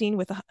connecting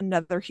with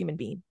another human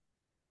being.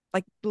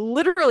 Like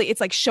literally,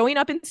 it's like showing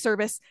up in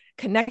service,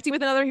 connecting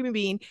with another human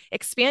being,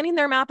 expanding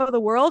their map of the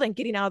world and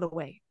getting out of the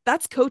way.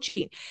 That's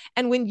coaching.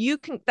 And when you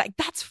can,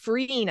 that's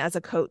freeing as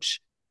a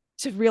coach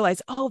to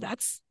realize, oh,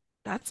 that's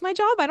my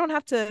job. I don't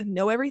have to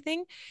know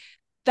everything.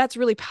 That's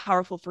really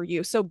powerful for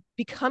you. So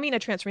becoming a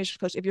transformational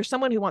coach, if you're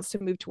someone who wants to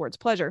move towards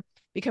pleasure,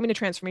 becoming a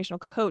transformational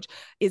coach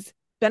is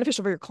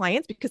beneficial for your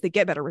clients because they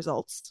get better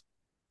results.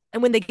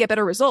 And when they get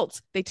better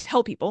results, they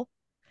tell people.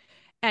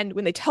 And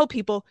when they tell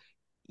people,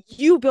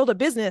 you build a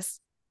business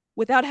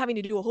without having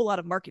to do a whole lot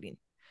of marketing.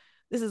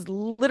 This is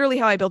literally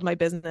how I build my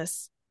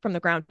business from the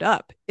ground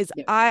up. Is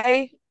Yeah.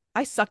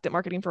 I sucked at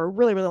marketing for a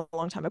really, really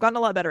long time. I've gotten a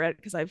lot better at it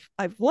because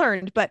I've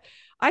learned, but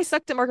I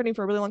sucked at marketing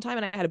for a really long time,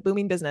 and I had a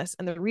booming business.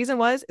 And the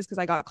reason is because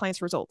I got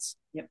clients results,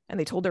 Yep. and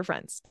they told their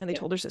friends, and they Yep.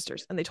 told their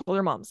sisters, and they told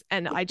their moms,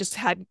 and I just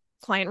had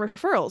client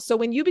referrals. So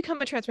when you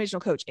become a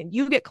transformational coach and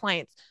you get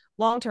clients,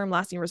 long-term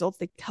lasting results,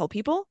 they tell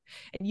people,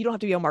 and you don't have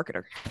to be a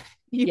marketer.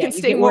 You Yeah. can You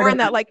stay get word more of in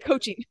that mouth. like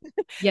coaching. Word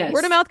of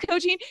Yes. mouth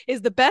coaching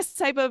is the best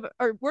type of,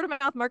 or word of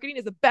mouth marketing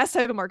is the best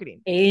type of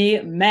marketing.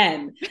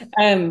 Amen.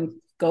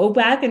 Go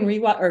back and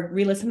rewatch or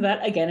re-listen to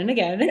that again and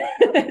again.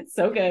 It's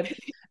so good,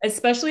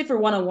 especially for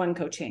one-on-one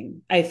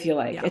coaching. I feel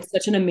like Yeah. it's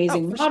such an Oh,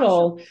 amazing for sure.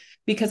 model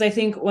because I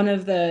think one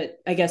of the,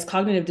 I guess,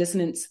 cognitive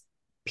dissonance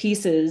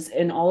pieces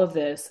in all of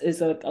this is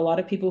that a lot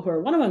of people who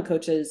are one-on-one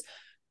coaches,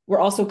 we're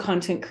also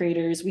content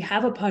creators. We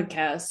have a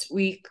podcast.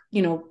 We,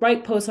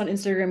 write posts on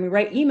Instagram. We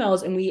write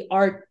emails, and we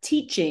are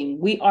teaching.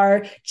 We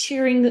are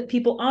cheering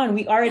people on.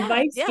 We are Yeah.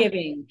 advice Yeah.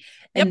 giving.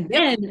 Yep. And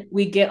Yep. then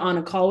we get on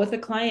a call with a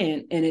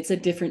client, and it's a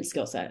different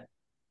skill set.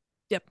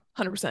 Yep.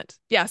 100%.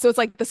 Yeah. So it's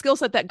like the skill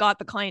set that got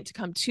the client to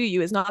come to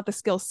you is not the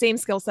same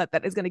skill set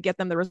that is going to get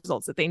them the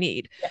results that they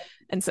need. Yeah.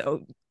 And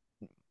so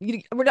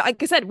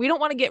like I said, we don't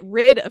want to get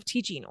rid of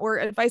teaching or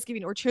advice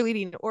giving or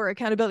cheerleading or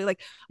accountability.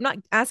 Like, I'm not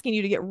asking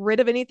you to get rid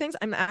of any things.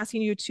 I'm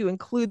asking you to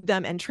include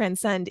them and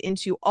transcend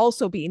into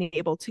also being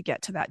able to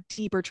get to that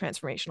deeper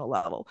transformational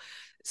level,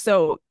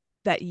 so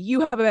that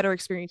you have a better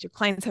experience, your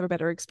clients have a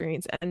better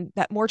experience, and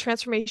that more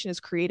transformation is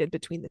created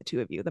between the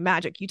two of you. The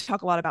magic, you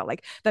talk a lot about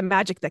like the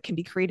magic that can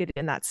be created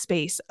in that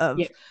space Yeah. of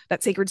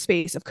that sacred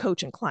space of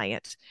coach and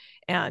client.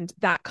 And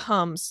that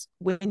comes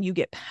when you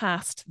get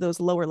past those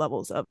lower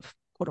levels of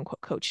quote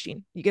unquote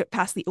coaching. You get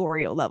past the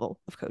Oreo level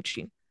of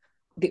coaching.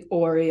 The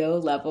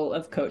Oreo level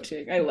of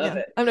coaching. I love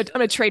Yeah. it. I'm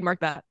gonna trademark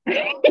that.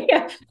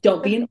 Yeah.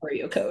 Don't be an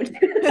Oreo coach.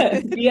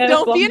 Be a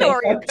Don't be an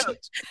flambe Oreo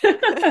coach.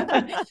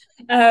 coach.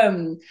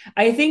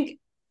 I think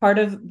part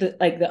of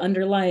the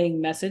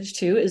underlying message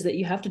too is that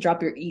you have to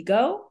drop your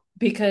ego,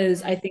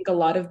 because I think a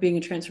lot of being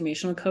a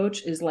transformational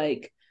coach is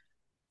like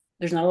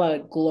there's not a lot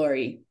of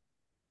glory.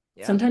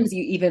 Yeah. Sometimes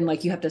you even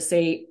like you have to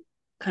say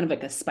kind of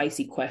like a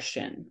spicy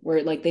question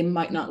where like they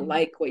might not Mm-hmm.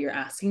 like what you're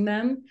asking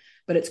them,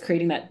 but it's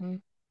creating that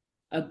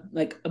Mm-hmm.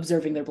 like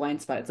observing their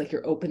blind spots, like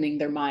you're opening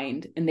their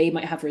mind and they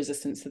might have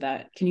resistance to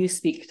that. Can you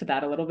speak to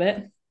that a little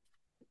bit?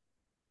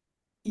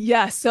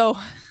 Yeah. So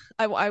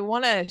I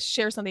want to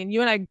share something.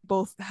 You and I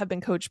both have been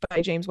coached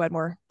by James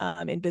Wedmore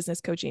in business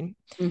coaching.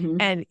 Mm-hmm.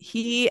 And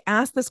he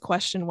asked this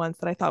question once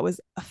that I thought was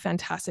a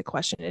fantastic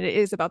question. And it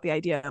is about the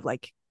idea of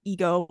like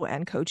ego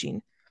and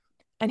coaching.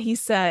 And he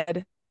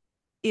said,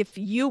 if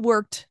you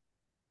worked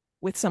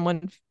with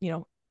someone,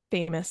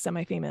 famous,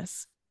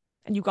 semi-famous,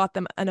 and you got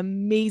them an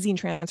amazing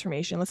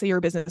transformation, let's say you're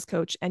a business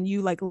coach and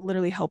you like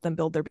literally help them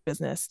build their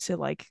business to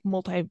like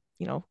multi,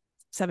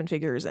 seven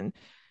figures,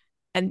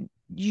 and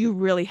you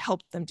really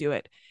helped them do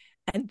it.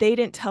 And they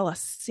didn't tell a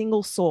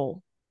single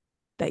soul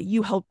that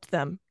you helped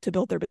them to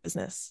build their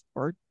business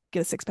or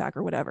get a six pack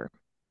or whatever.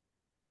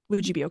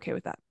 Would you be okay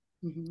with that?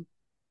 Mm-hmm.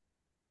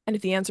 And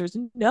if the answer is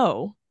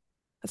no,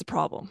 that's a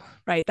problem,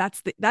 right?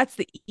 That's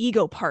the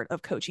ego part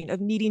of coaching, of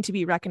needing to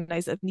be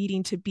recognized, of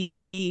needing to be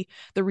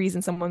the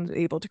reason someone's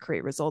able to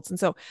create results. And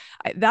so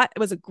that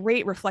was a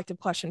great reflective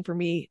question for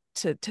me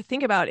to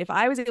think about. If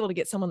I was able to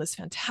get someone this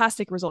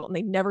fantastic result and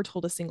they never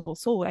told a single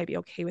soul, would I be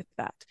okay with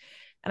that?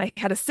 And I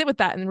had to sit with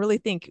that and really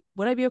think,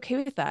 would I be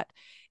okay with that?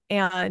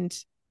 And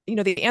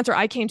the answer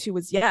I came to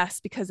was yes,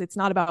 because it's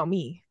not about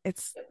me.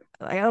 It's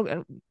I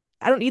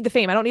don't need the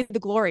fame. I don't need the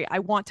glory. I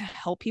want to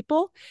help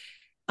people.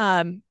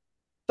 Um,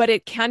 but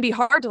it can be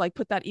hard to like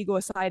put that ego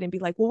aside and be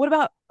like, well, what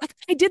about, like,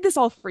 I did this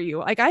all for you,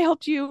 like I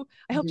helped you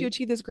Mm-hmm.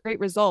 achieve this great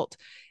result.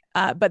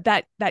 But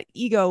that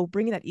ego,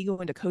 bringing that ego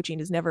into coaching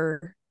is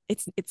never,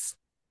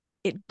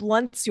 it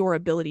blunts your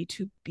ability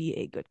to be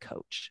a good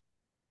coach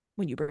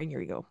when you bring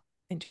your ego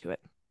into it.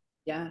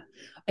 Yeah.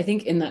 I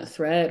think in that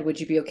thread, would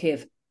you be okay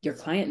if your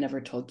client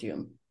never told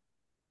you?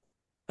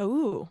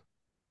 Oh,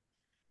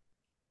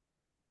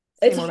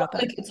 say It's more hard, about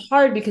that. like it's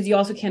hard because you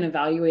also can't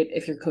evaluate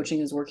if your coaching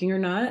is working or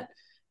not.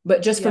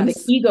 But just from the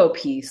Yes. ego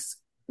piece,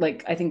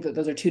 like I think that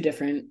those are two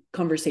different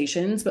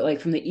conversations. But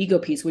like from the ego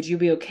piece, would you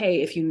be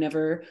okay if you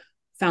never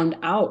found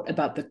out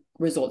about the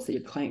results that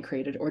your client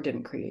created or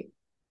didn't create?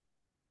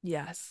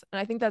 Yes. And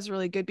I think that's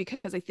really good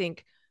because I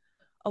think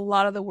a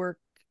lot of the work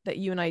that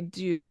you and I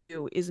do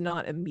is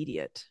not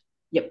immediate.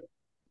 Yep.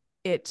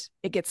 It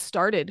gets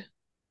started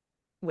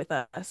with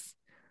us,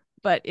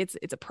 but it's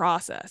a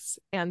process.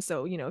 And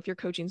so, if you're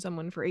coaching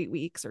someone for 8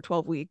 weeks or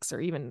 12 weeks or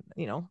even,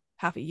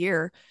 half a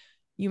year,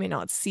 you may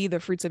not see the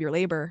fruits of your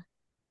labor,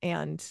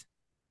 and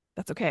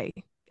that's okay.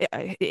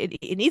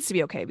 It needs to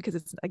be okay because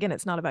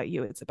it's not about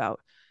you. It's about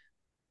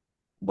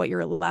what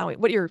you're allowing,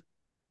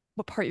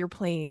 what part you're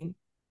playing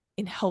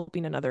in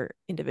helping another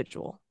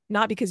individual,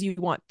 not because you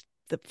want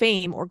the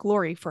fame or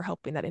glory for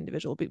helping that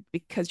individual, but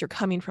because you're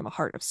coming from a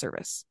heart of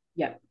service.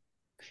 Yep.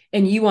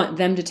 And you want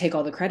them to take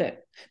all the credit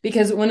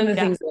because one of the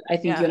Yeah. things that I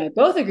think you Yeah. and I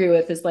both agree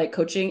with is like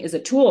coaching is a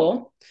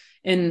tool,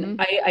 and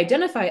Mm-hmm. I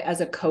identify as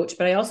a coach,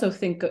 but I also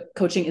think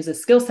coaching is a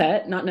skill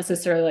set, not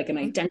necessarily like an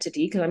Mm-hmm.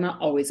 identity, because I'm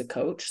not always a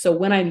coach. So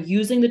when I'm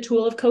using the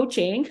tool of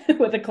coaching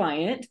with a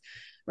client,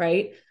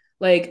 right,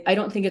 like I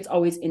don't think it's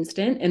always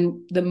instant,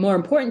 and the more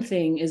important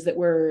thing is that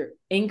we're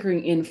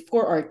anchoring in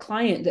for our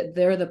client that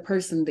they're the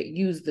person that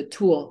used the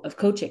tool of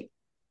coaching.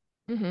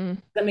 Mm-hmm.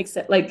 That makes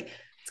sense. Like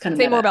it's kind of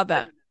Say more meta. about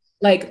that.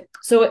 Like,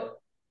 so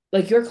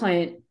like your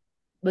client,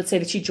 let's say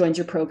that she joins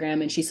your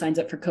program and she signs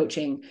up for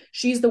coaching.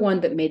 She's the one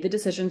that made the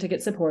decision to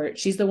get support.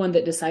 She's the one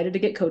that decided to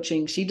get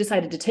coaching. She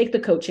decided to take the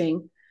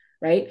coaching,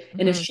 right?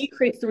 And if Mm-hmm. she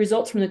creates the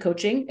results from the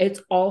coaching,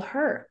 it's all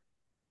her.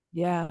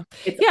 Yeah.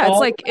 It's Yeah. It's all the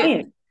like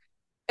client.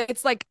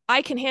 it's like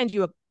I can hand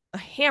you a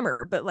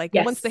hammer, but like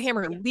once the Yes.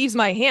 hammer leaves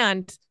my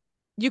hand,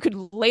 you could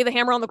lay the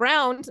hammer on the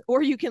ground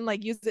or you can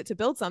like use it to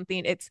build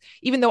something. It's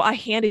even though I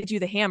handed you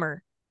the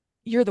hammer,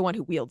 you're the one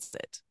who wields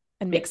it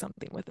and Yeah, makes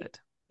something with it.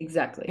 Yeah,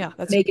 exactly.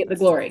 that's They get the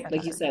that's glory.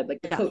 Like you fantastic. said,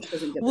 like the Yeah. coach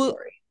doesn't get the Will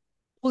glory.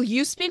 will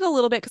you speak a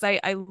little bit because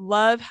I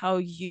love how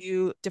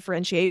you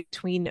differentiate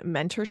between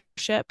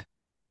mentorship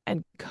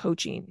and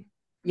coaching.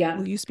 Yeah.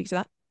 Will you speak to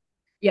that?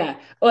 Yeah.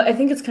 Well, I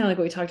think it's kind of like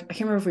what we talked. I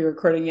can't remember if we were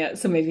recording yet,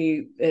 so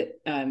maybe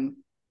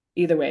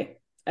either way.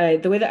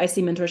 The way that I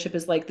see mentorship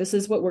is like this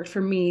is what worked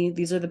for me.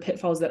 These are the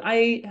pitfalls that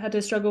I had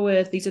to struggle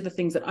with. These are the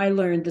things that I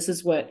learned. This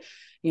is what,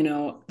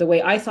 the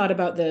way I thought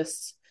about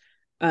this,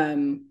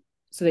 um,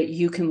 so that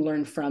you can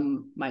learn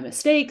from my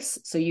mistakes,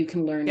 so you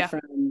can learn Yeah.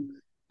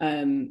 from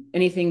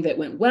anything that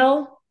went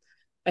well.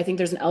 I think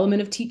there's an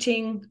element of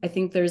teaching. I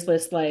think there's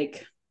this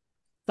like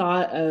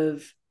thought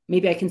of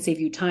maybe I can save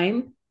you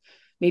time.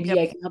 Maybe Yep.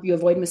 I can help you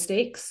avoid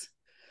mistakes.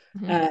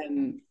 Mm-hmm.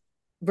 Um,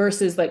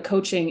 versus like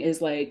coaching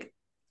is like,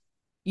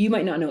 you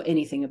might not know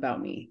anything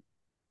about me,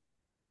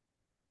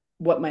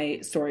 what my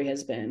story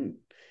has been,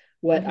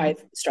 what Mm-hmm.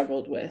 I've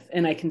struggled with,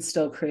 and I can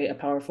still create a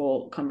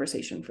powerful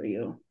conversation for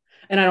you.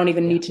 And I don't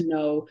even Yeah. need to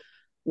know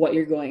what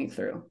you're going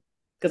through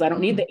because I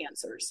don't need Mm-hmm. the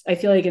answers. I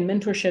feel like in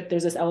mentorship,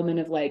 there's this element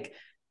of like,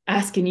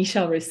 ask and ye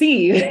shall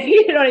receive.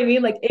 You know what I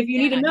mean? Like, if you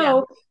need to Yeah. Yeah.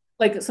 know,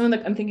 like some of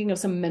the, I'm thinking of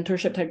some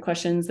mentorship type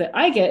questions that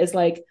I get is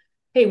like,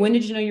 hey, when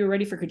did you know you were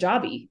ready for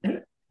Kajabi?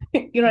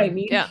 You know what I Mm-hmm.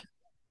 mean? Yeah.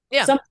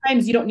 Yeah.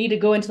 Sometimes you don't need to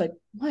go into like,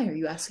 why are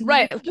you asking me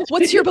Right. that What's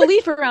question? your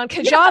belief around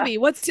Yeah, Kajabi?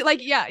 What's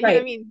like, yeah, you know what I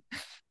right. mean?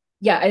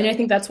 Yeah, and I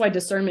think that's why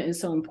discernment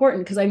is so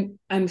important, because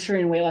I'm sure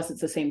in weight loss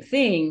it's the same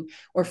thing,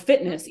 or Mhm.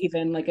 fitness,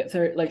 even like if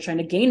they're like trying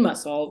to gain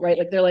muscle, right?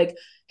 Like they're like,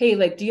 hey,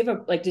 like do you have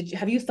a like did you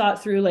have you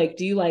thought through like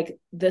do you like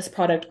this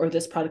product or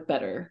this product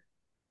better?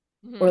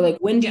 Or Mhm. like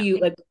when do Yeah. you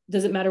like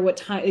does it matter what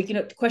time,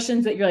 like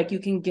questions that you're like you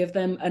can give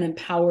them an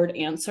empowered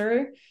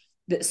answer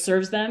that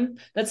serves them.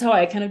 That's how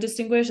I kind of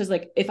distinguish, is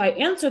like if I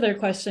answer their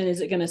question,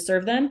 is it going to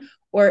serve them,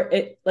 or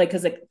it like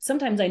because like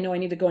sometimes I know I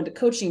need to go into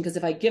coaching because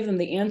if I give them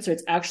the answer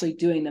it's actually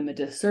doing them a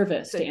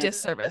disservice It's a to answer.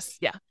 disservice.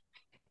 Yeah.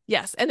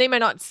 Yes, and they might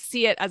not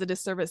see it as a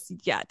disservice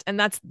yet, and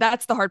that's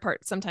the hard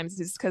part sometimes,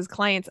 is because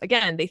clients,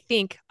 again, they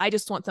think I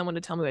just want someone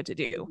to tell me what to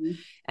do. Mm-hmm.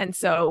 And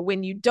so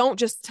when you don't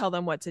just tell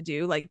them what to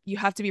do, like you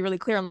have to be really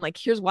clear on like,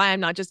 here's why I'm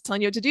not just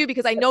telling you what to do,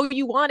 because I know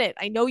you want it,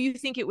 I know you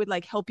think it would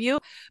like help you,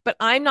 but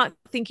I'm not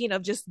thinking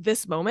of just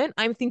this moment,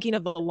 I'm thinking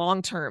of the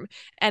long term.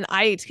 And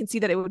I can see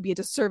that it would be a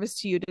disservice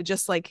to you to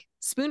just like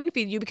spoon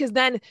feed you, because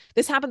then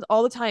this happens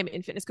all the time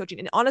in fitness coaching.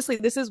 And honestly,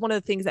 this is one of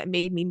the things that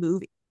made me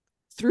move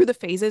through the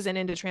phases and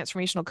into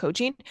transformational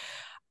coaching.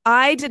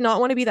 I did not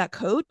want to be that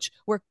coach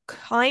where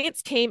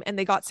clients came and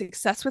they got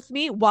success with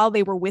me while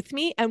they were with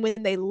me, and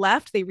when they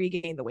left, they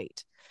regained the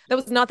weight. That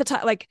was not the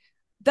type, like,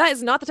 that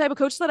is not the type of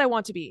coach that I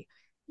want to be.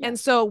 Yeah. And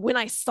so when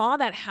I saw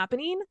that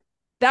happening,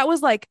 that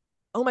was like,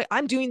 oh my,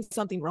 I'm doing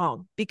something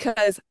wrong,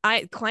 because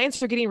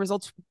clients are getting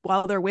results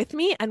while they're with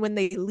me, and when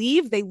they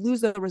leave, they lose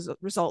the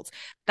results.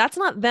 That's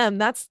not them.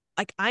 That's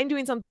like, I'm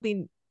doing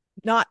something,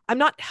 not, I'm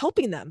not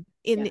helping them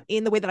Yeah.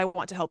 in the way that I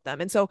want to help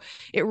them. And so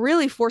it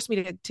really forced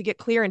me to get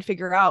clear and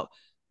figure out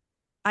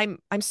I'm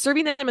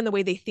serving them in the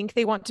way they think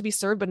they want to be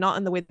served, but not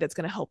in the way that's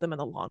going to help them in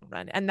the long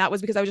run. And that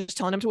was because I was just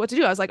telling them to what to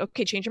do. I was like,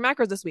 okay, change your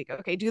macros this week.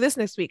 Okay, do this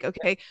next week.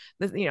 Okay,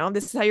 this,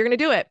 this is how you're going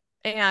to do it.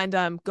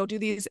 And go do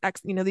these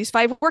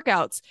 5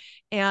 workouts.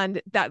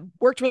 And that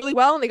worked really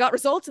well, and they got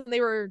results, and they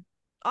were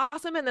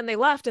awesome. And then they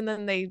left, and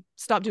then they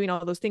stopped doing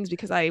all those things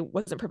because I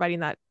wasn't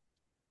providing that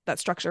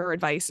structure or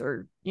advice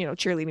or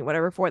cheerleading,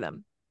 whatever, for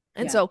them.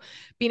 And Yeah. so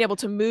being able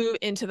to move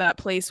into that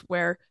place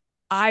where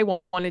I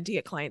wanted to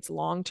get clients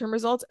long-term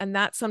results, and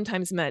that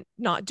sometimes meant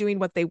not doing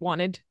what they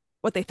wanted,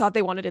 what they thought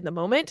they wanted in the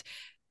moment,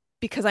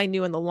 because I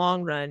knew in the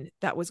long run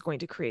that was going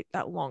to create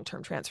that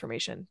long-term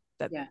transformation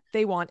that Yeah.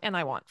 they want and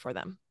I want for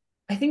them.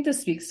 I think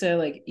this speaks to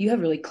like you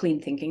have really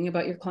clean thinking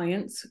about your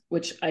clients,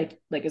 which I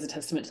like is a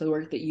testament to the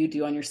work that you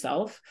do on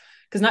yourself.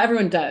 Because not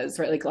everyone does,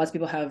 right? Like lots of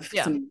people have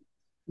Yeah. some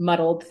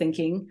muddled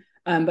thinking.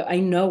 But I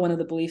know one of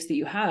the beliefs that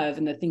you have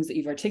and the things that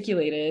you've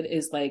articulated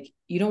is like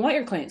you don't want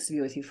your clients to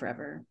be with you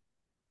forever.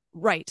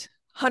 Right.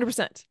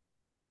 100%.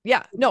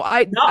 Yeah. No,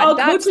 I, Not I all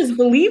that's coaches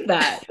believe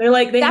that. They're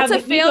like they that's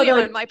have a the ego. They're failure on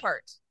like, my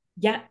part.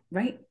 yeah,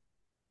 right.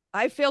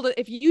 I failed.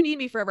 If you need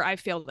me forever, I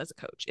failed as a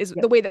coach. Is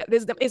the Yep. way that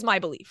is my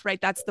belief, right?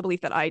 That's the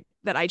belief that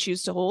I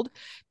choose to hold,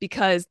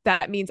 because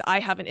that means I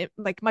haven't,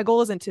 like, my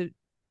goal isn't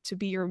to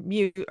be your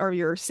mute or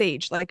your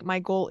sage. Like, my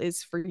goal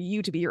is for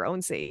you to be your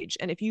own sage.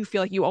 And if you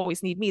feel like you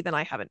always need me, then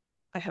I haven't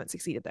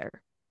succeeded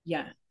there.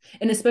 Yeah.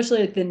 And especially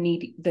like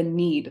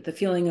the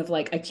feeling of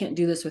like, I can't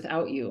do this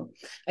without you.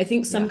 I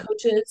think some Yeah.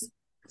 coaches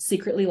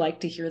secretly like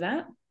to hear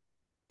that.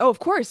 Oh, of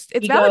course,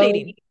 it's Ego,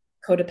 validating.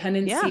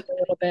 codependency Yeah. a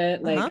little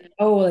bit, Uh-huh. like,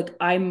 oh, like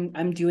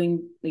I'm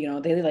doing, they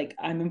like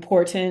I'm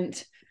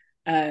important,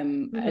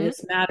 Mm-hmm.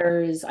 this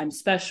matters, I'm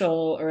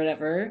special or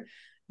whatever,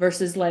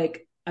 versus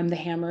like I'm the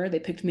hammer, they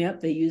picked me up,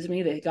 they used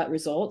me, they got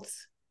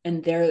results,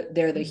 and they're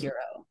the Mm-hmm. hero.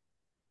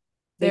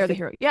 They They're the think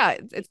hero. Yeah,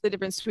 it's the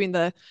difference between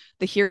the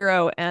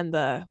hero and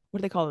the, what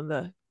do they call them?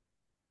 The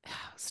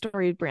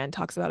Story brand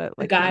talks about it,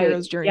 the like the guide.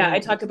 hero's Yeah, I journey.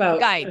 talk The about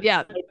guide.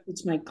 Yeah. I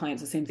teach my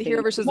clients the same The thing. hero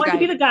We versus the want to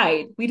be guide. the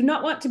guide. We do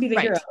not want to be the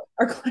hero. Right.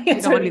 Our We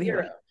clients don't are want to the be the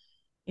hero. hero.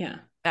 Yeah.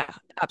 Yeah,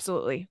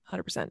 absolutely.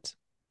 100%.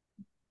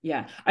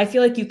 Yeah. I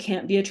feel like you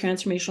can't be a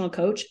transformational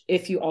coach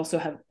if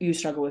you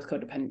struggle with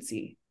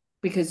codependency,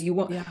 because you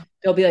won't, Yeah.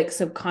 they'll be like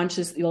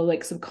you'll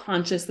like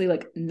subconsciously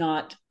like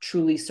not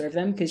truly serve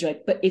them because you're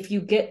like, but if you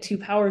get too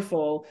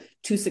powerful,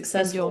 too Then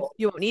successful,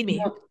 you won't need you me.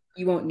 won't,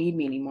 you won't need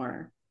me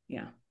anymore.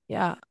 Yeah.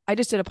 Yeah. I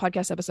just did a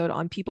podcast episode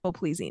on people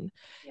pleasing.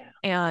 Yeah.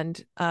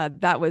 And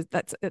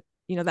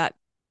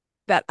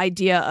that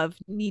idea of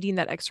needing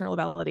that external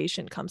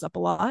validation comes up a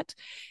lot.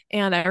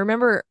 And I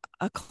remember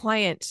a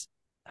client,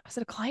 was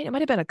it a client? It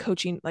might have been a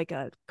coaching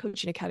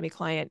academy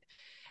client,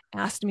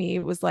 asked me,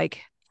 was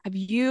like, have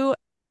you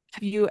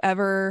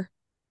ever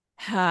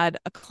had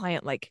a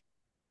client like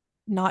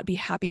not be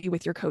happy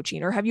with your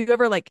coaching? Or have you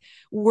ever like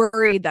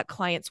worried that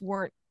clients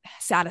weren't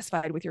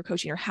satisfied with your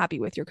coaching or happy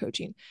with your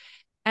coaching?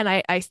 And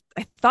I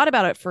thought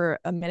about it for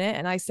a minute,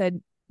 and I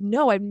said,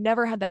 no, I've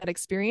never had that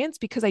experience,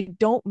 because I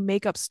don't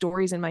make up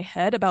stories in my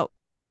head about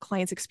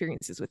clients'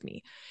 experiences with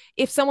me.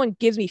 If someone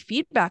gives me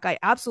feedback, I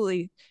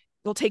absolutely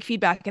will take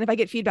feedback. And if I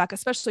get feedback,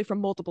 especially from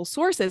multiple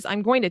sources,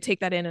 I'm going to take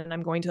that in and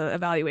I'm going to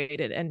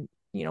evaluate it and,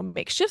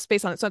 make shifts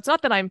based on it. So it's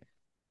not that I'm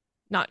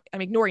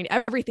ignoring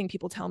everything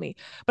people tell me,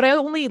 but I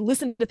only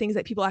listen to things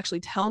that people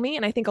actually tell me.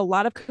 And I think a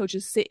lot of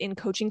coaches sit in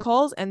coaching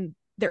calls and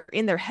they're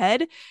in their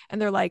head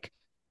and they're like,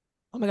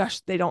 oh my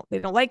gosh, they don't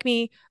like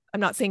me. I'm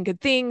not saying good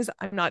things.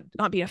 I'm not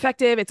being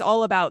effective. It's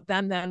all about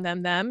them,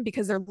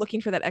 because they're looking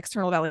for that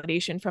external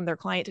validation from their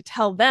client to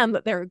tell them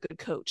that they're a good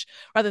coach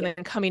rather than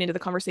coming into the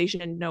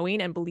conversation and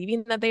knowing and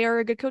believing that they are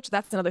a good coach.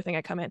 That's another thing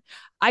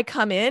I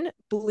come in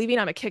believing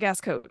I'm a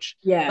kick-ass coach.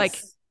 Like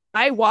Yes.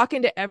 I walk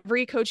into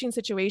every coaching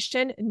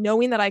situation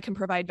knowing that I can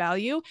provide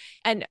value.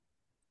 And,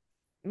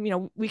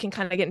 we can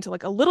kind of get into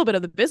like a little bit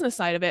of the business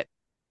side of it.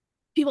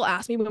 People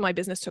ask me when my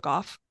business took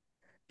off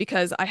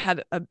because I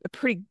had a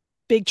pretty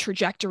big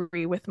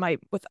trajectory with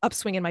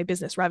upswing in my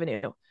business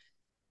revenue.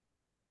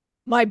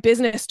 My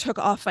business took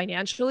off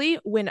financially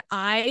when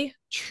I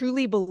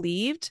truly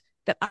believed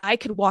that I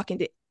could walk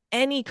into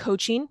any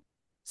coaching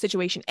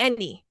situation,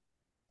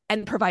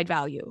 and provide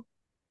value.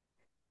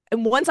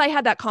 And once I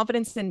had that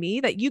confidence in me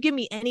that you give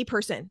me any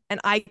person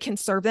and I can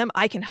serve them,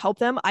 I can help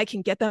them, I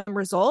can get them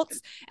results.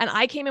 And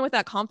I came in with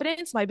that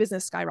confidence, my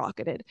business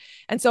skyrocketed.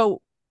 And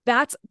so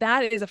that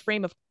is a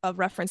frame of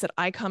reference that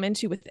I come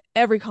into with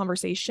every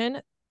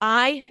conversation.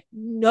 I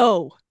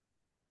know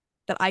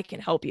that I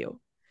can help you.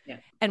 Yeah.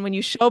 And when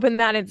you show up in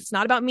that, it's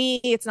not about me.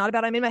 It's not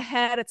about I'm in my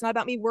head. It's not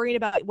about me worrying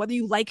about whether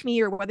you like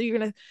me or whether you're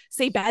going to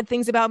say bad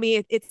things about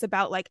me. It's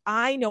about like,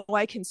 I know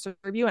I can serve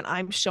you and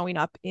I'm showing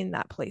up in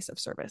that place of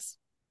service.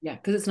 Yeah.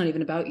 Because it's not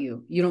even about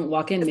you. You don't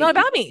walk in. It's not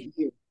about me.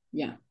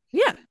 Yeah.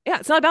 Yeah. Yeah.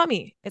 It's not about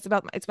me. It's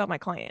about my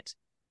client.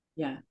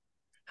 Yeah.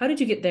 How did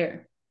you get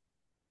there?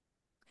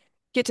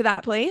 Get to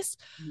that place?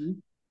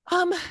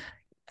 Mm-hmm.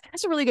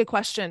 That's a really good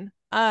question.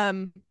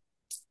 I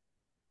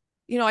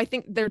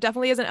think there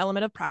definitely is an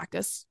element of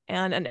practice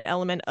and an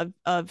element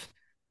of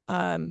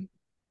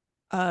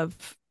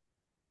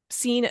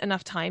seeing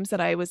enough times that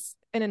I was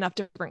in enough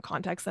different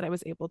contexts that I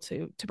was able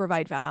to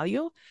provide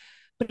value.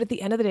 But at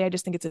the end of the day, I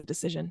just think it's a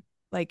decision.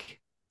 Like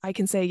I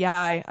can say,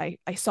 yeah,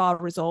 I saw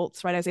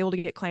results, right? I was able to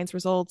get clients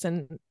results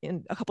and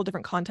in a couple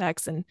different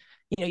contexts, and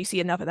you see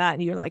enough of that,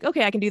 and you're like,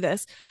 okay, I can do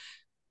this.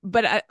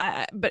 But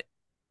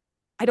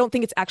I don't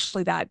think it's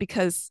actually that,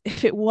 because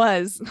if it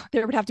was,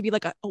 there would have to be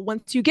like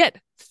once you get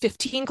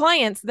 15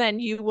 clients, then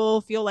you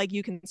will feel like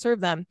you can serve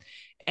them.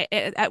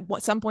 At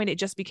some point, it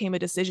just became a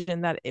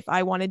decision that if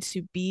I wanted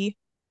to be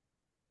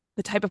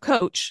the type of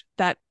coach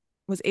that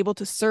was able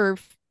to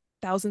serve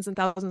thousands and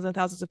thousands and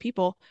thousands of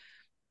people,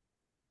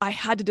 I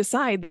had to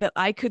decide that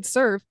I could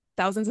serve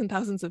thousands and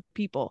thousands of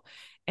people.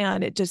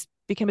 And it just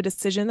became a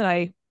decision that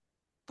I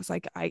was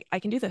like, I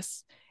can do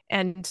this.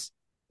 And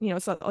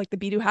it's like the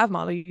be do have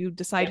model. You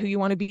decide who you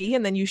want to be,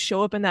 and then you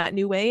show up in that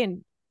new way,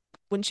 and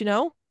wouldn't you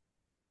know,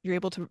 you're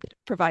able to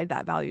provide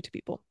that value to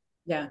people.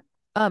 Yeah.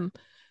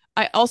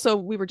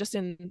 We were just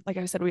in, like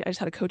I said, I just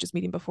had a coaches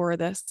meeting before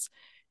this,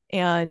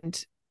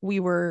 and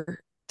we were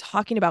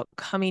talking about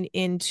coming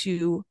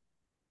into,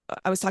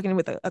 I was talking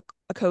with a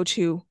coach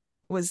who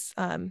was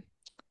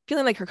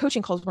feeling like her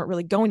coaching calls weren't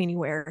really going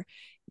anywhere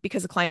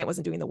because the client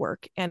wasn't doing the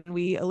work. And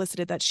we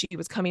elicited that she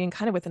was coming in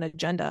kind of with an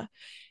agenda.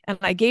 And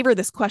I gave her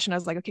this question. I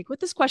was like, okay, put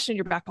this question in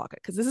your back pocket,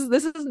 because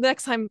this is the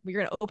next time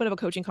you're going to open up a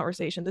coaching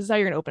conversation. This is how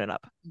you're going to open it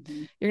up. Mm-hmm.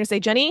 You're going to say,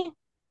 Jenny,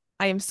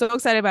 I am so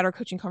excited about our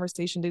coaching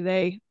conversation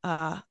today.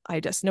 I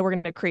just know we're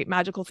going to create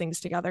magical things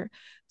together.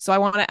 So I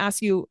want to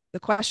ask you the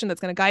question that's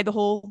going to guide the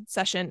whole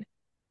session.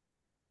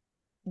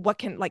 What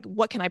can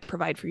I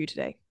provide for you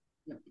today?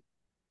 Yeah.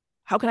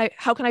 How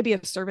can I be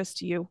of service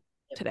to you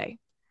today?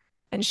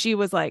 And she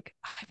was like,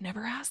 I've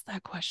never asked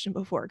that question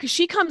before. Because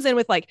she comes in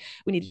with like,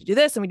 we need to do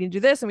this and we need to do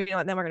this, and then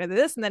we're going to do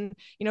this. And then,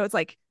 it's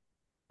like,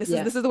 this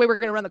is the way we're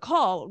going to run the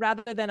call,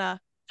 rather than I'm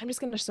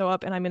just going to show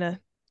up and I'm going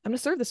to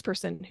serve this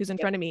person who's in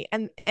front of me.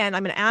 And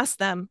I'm going to ask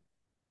them,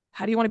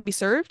 how do you want to be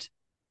served?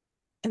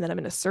 And then I'm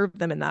going to serve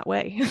them in that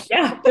way.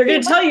 Yeah. They're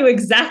going to tell you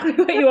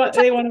exactly what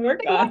they want to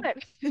work on.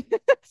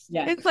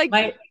 Yeah. It's like,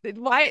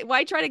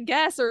 why try to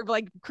guess or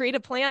like create a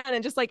plan,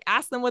 and just like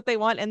ask them what they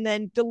want and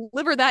then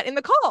deliver that in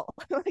the call?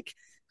 Like,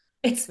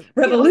 it's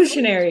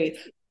revolutionary.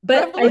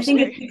 But I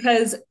think it's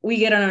because we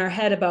get on our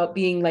head about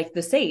being like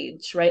the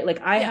sage, right? Like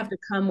I have to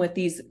come with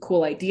these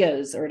cool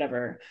ideas or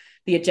whatever,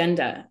 the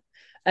agenda.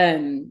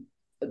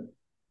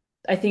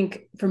 I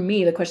think for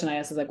me, the question I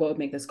asked is like, what would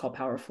make this call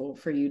powerful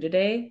for you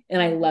today?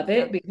 And I love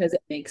it because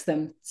it makes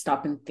them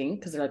stop and think,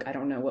 because they're like, I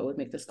don't know what would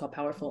make this call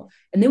powerful.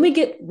 And then we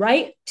get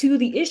right to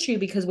the issue,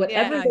 because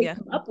whatever they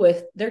come up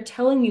with, they're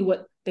telling you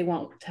what they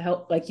want to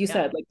help. Like you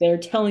said, like they're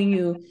telling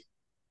you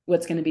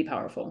what's going to be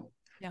powerful.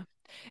 Yeah.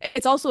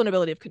 It's also an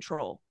ability of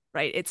control,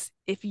 right? It's,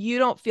 if you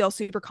don't feel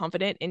super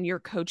confident in your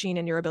coaching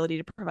and your ability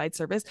to provide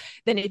service,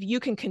 then if you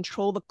can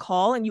control the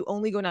call and you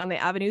only go down the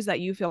avenues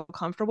that you feel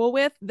comfortable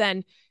with,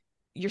 then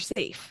you're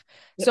safe.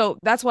 Yep. So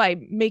that's why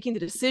making the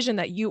decision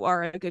that you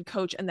are a good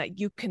coach and that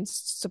you can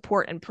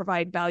support and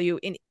provide value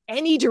in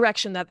any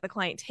direction that the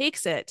client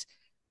takes it,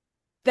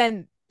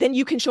 then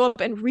you can show up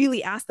and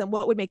really ask them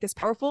what would make this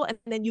powerful, and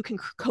then you can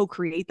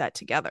co-create that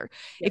together.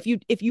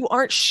 Yep. If you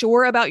aren't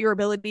sure about your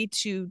ability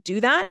to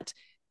do that,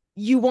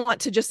 you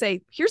want to just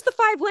say, here's the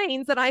 5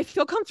 lanes that I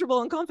feel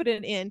comfortable and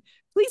confident in.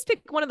 Please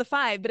pick one of the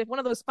 5. But if one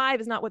of those 5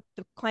 is not what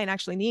the client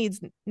actually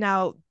needs,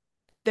 now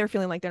they're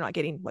feeling like they're not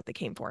getting what they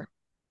came for.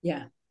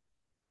 Yeah.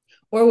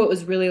 Or what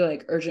was really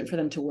like urgent for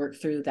them to work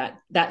through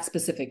that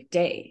specific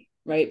day,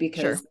 right? Sure.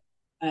 Because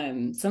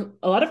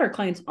a lot of our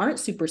clients aren't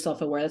super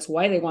self-aware. That's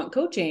why they want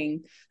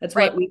coaching. That's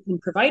Right. what we can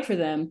provide for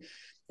them.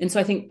 And so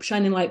I think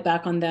shining light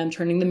back on them,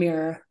 turning the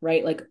mirror,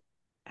 right? Like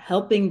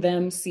helping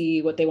them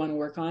see what they want to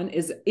work on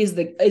is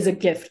a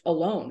gift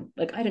alone.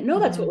 Like I didn't know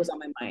that's what Mm-hmm. was on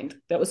my mind.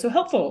 That was so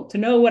helpful to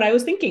know what I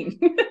was thinking.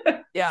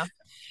 Yeah.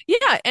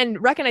 Yeah. And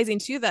recognizing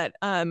too that,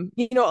 a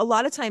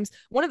lot of times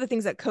one of the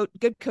things that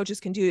good coaches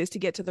can do is to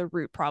get to the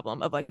root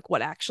problem of like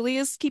what actually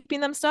is keeping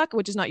them stuck,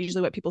 which is not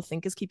usually what people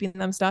think is keeping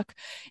them stuck.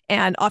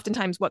 And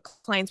oftentimes what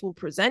clients will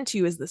present to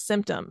you is the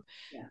symptom.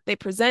 Yeah. They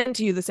present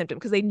to you the symptom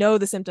because they know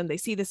the symptom, they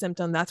see the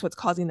symptom, that's what's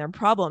causing their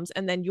problems.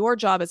 And then your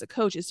job as a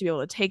coach is to be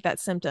able to take that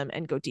symptom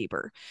and go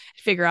deeper,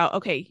 figure out,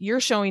 okay, you're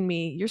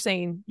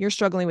saying you're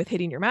struggling with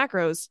hitting your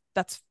macros.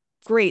 That's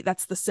great,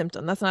 that's the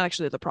symptom, that's not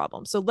actually the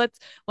problem. So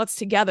let's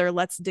together,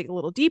 let's dig a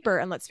little deeper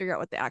and let's figure out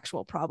what the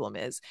actual problem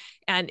is.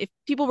 And if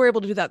people were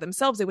able to do that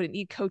themselves, they wouldn't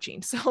need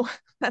coaching. So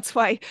that's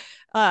why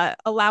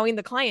allowing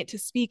the client to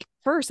speak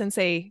first and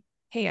say,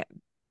 hey,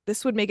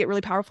 this would make it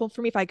really powerful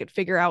for me if I could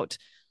figure out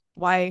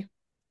why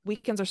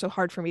weekends are so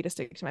hard for me to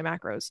stick to my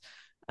macros.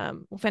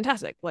 Well,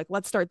 fantastic. Like,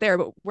 let's start there,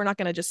 but we're not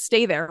going to just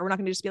stay there. We're not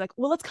going to just be like,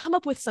 well, let's come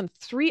up with some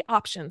 3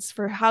 options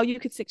for how you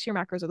could stick to your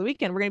macros over the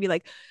weekend. We're going to be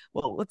like,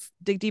 well, let's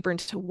dig deeper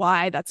into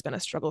why that's been a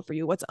struggle for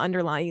you. What's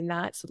underlying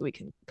that so that we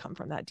can come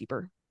from that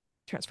deeper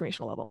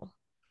transformational level.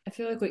 I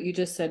feel like what you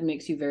just said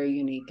makes you very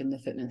unique in the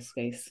fitness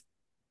space.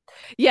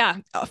 Yeah,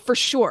 for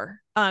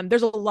sure.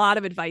 There's a lot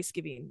of advice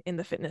giving in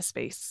the fitness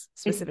space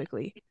It's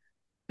specifically.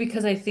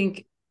 because I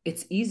think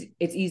it's easy.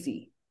 It's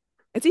easy.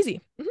 It's easy.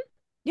 Mm-hmm.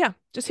 Yeah,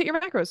 just hit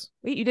your macros.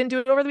 Wait, you didn't do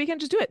it over the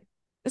weekend? Just do it.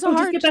 It's not Oh,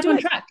 just hard. get Just back do on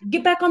it. track.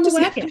 Get back on the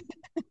Just wagon.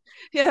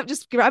 yeah,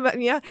 just grab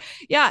it. Yeah.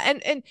 Yeah.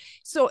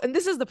 And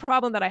this is the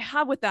problem that I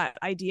have with that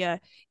idea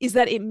is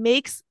that it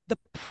makes the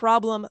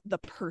problem the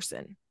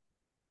person.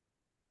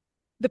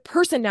 The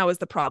person now is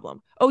the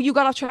problem. Oh, you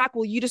got off track.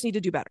 Well, you just need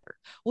to do better.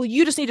 Well,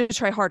 you just need to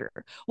try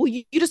harder. Well,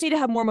 you just need to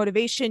have more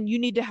motivation. You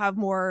need to have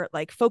more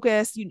like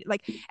focus.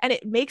 And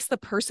it makes the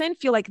person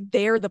feel like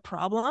they're the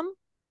problem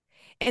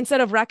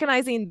instead of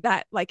recognizing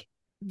that like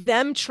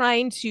them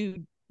trying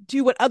to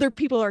do what other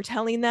people are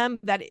telling them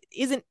that it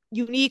isn't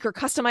unique or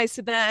customized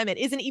to them. It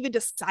isn't even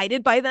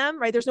decided by them,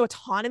 right? There's no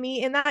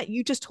autonomy in that.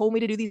 You just told me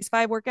to do these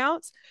 5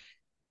 workouts.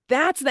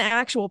 That's the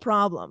actual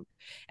problem.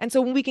 And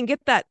so when we can get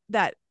that,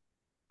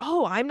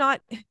 oh,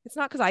 it's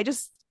not because I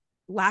just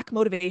lack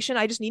motivation.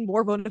 I just need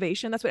more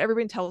motivation. That's what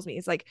everybody tells me.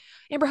 It's like,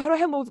 Amber, how do I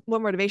have more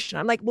motivation?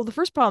 I'm like, well, the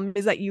first problem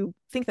is that you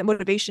think that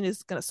motivation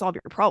is going to solve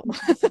your problem.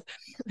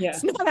 Yeah.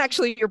 It's not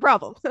actually your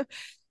problem.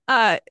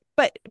 But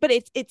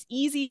it's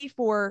easy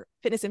for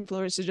fitness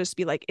influencers to just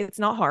be like, it's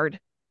not hard,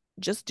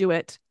 just do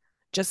it,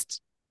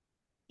 just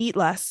eat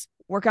less,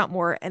 work out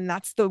more, and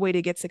that's the way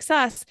to get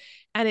success.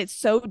 And it's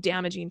so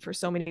damaging for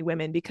so many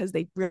women because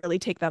they really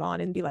take that on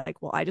and be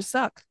like, well, I just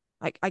suck.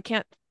 I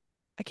can't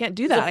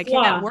do It's a that. I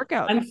can't flaw. work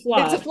out. I'm It's a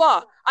flawed.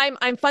 flaw.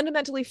 I'm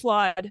fundamentally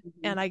flawed, Mhm.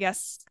 and I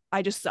guess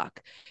I just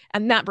suck.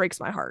 And that breaks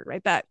my heart,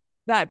 right? That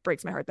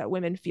breaks my heart that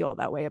women feel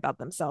that way about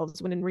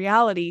themselves when in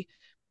reality,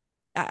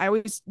 I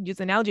always use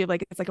the analogy of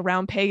like it's like a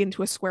round peg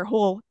into a square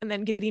hole and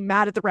then getting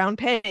mad at the round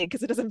peg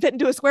because it doesn't fit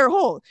into a square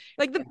hole.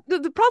 Like Yeah.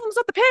 the problem's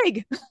not the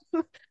peg.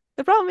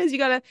 The problem is you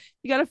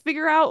gotta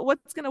figure out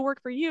what's gonna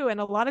work for you.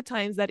 And a lot of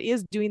times that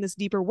is doing this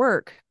deeper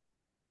work.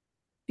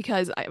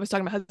 Because I was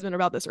talking to my husband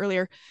about this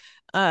earlier.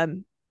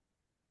 Um,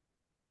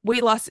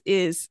 Weight loss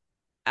is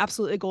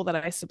absolutely a goal that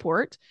I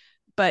support,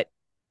 but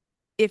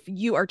if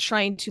you are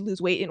trying to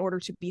lose weight in order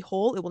to be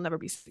whole, it will never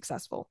be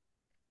successful.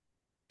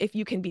 If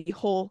you can be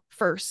whole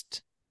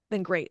first,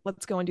 then great,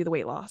 let's go and do the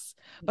weight loss.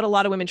 But a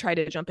lot of women try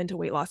to jump into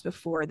weight loss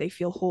before they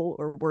feel whole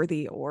or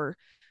worthy or,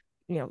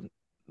 you know,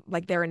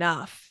 like they're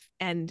enough.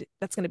 And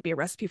that's going to be a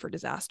recipe for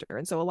disaster.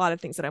 And so a lot of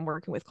things that I'm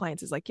working with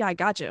clients is like, yeah, I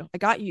got you. I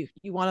got you.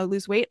 You want to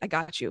lose weight? I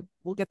got you.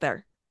 We'll get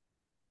there.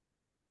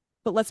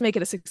 But let's make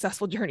it a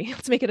successful journey.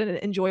 Let's make it an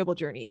enjoyable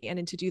journey.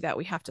 And to do that,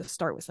 we have to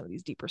start with some of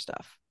these deeper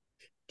stuff.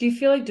 Do you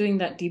feel like doing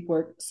that deep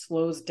work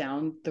slows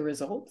down the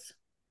results?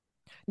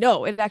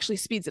 No, it actually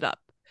speeds it up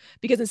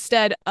because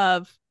instead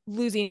of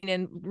losing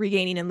and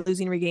regaining and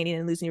losing, regaining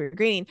and losing,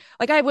 regaining,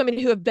 like I have women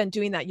who have been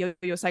doing that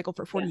yo-yo cycle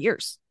for 40 Yeah.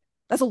 years.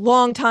 That's a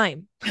long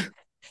time.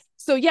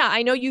 So yeah,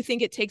 I know you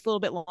think it takes a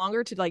little bit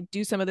longer to like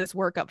do some of this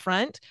work up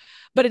front,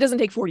 but it doesn't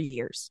take 40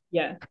 years.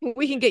 Yeah.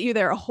 We can get you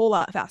there a whole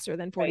lot faster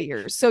than 40 Right.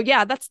 years. So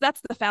yeah, that's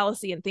the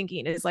fallacy in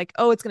thinking is like,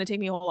 oh, it's going to take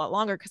me a whole lot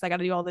longer because I got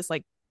to do all this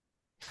like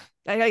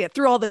I gotta get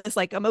through all this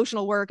like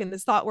emotional work and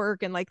this thought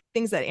work and like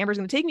things that Amber's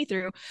going to take me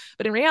through.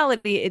 But in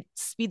reality, it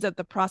speeds up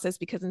the process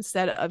because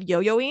instead of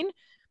yo-yoing,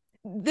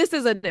 this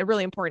is a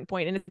really important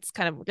point, and it's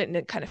kind of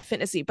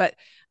fitnessy, but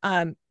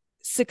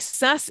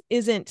success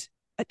isn't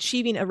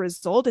achieving a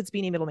result, it's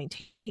being able to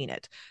maintain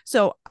it.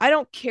 So I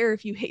don't care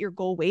if you hit your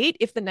goal weight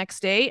if the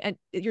next day and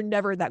you're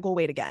never that goal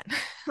weight again.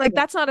 Like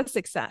Yeah. that's not a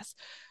success.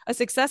 A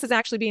success is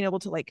actually being able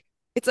to like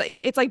it's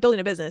like building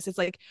a business. It's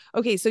like,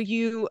 okay, so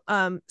you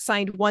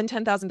signed one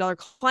 $10,000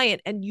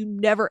 client and you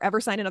never ever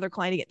sign another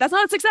client again. That's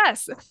not a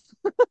success.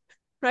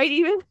 Right?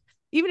 Even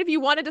if you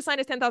wanted to sign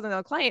a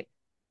 $10,000 client,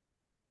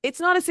 it's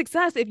not a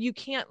success if you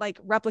can't like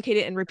replicate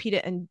it and repeat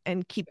it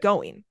and keep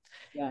going.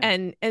 Yeah.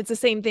 And it's the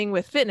same thing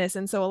with fitness.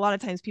 And so a lot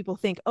of times people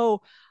think,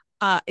 oh,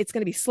 it's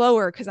going to be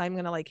slower because I'm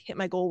going to like hit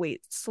my goal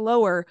weight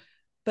slower.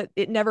 But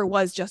it never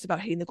was just about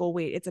hitting the goal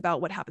weight. It's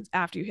about what happens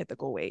after you hit the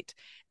goal weight.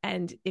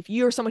 And if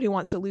you're someone who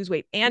wants to lose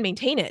weight and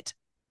maintain it,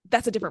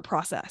 that's a different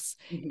process.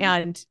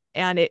 Mm-hmm.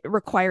 And it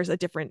requires a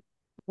different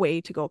way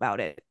to go about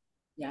it.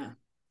 Yeah.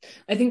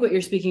 I think what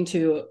you're speaking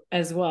to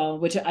as well,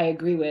 which I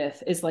agree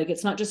with, is like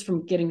it's not just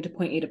from getting to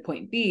point A to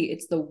point B,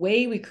 it's the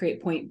way we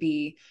create point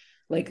B,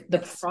 like the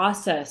Yes.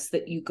 process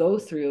that you go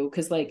through.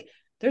 Cause like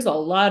there's a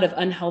lot of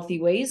unhealthy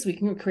ways we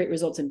can create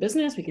results in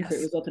business, we can create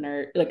Yes. results in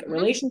our like Mm-hmm.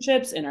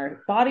 relationships, in our Yep.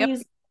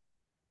 bodies.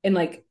 And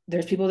like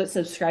there's people that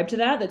subscribe to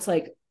that. That's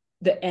like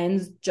the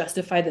ends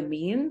justify the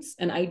means.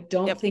 And I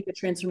don't Yep. think a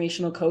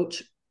transformational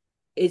coach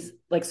is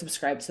like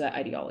subscribed to that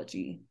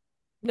ideology.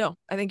 No,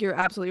 I think you're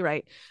absolutely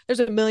right. There's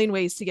a million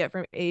ways to get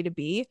from A to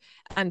B,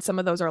 and some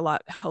of those are a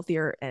lot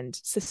healthier and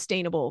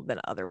sustainable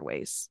than other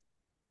ways.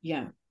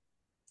 Yeah.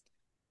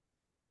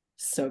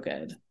 So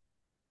good.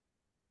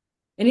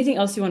 Anything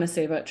else you want to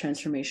say about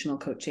transformational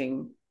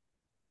coaching?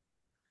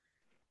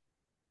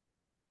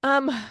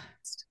 Um,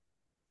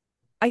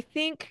 I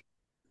think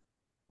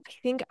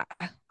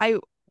I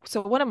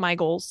so one of my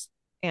goals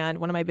and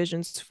one of my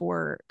visions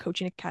for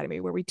Coaching Academy,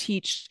 where we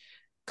teach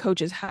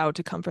coaches how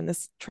to come from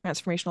this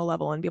transformational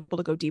level and be able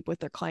to go deep with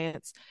their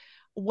clients.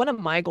 One of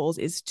my goals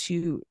is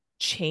to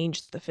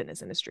change the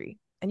fitness industry.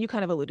 And you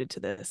kind of alluded to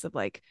this of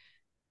like,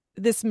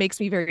 this makes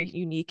me very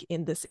unique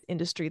in this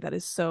industry that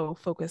is so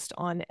focused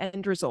on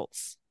end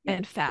results Yeah.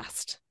 and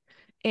fast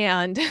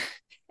and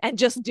and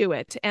just do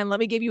it and let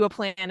me give you a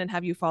plan and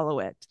have you follow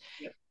it.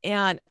 Yep.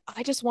 And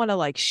I just want to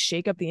like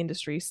shake up the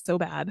industry so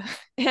bad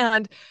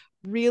and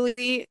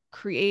really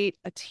create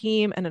a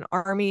team and an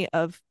army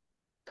of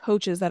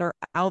coaches that are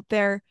out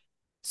there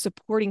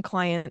supporting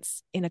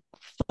clients in a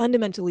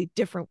fundamentally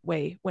different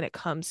way when it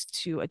comes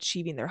to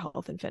achieving their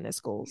health and fitness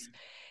goals.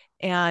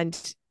 And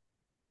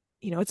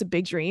it's a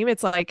big dream.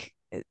 It's like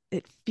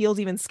it feels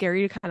even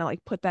scary to kind of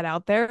like put that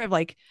out there of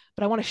like,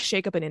 but I want to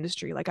shake up an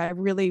industry. Like I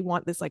really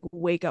want this like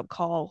wake up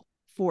call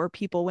for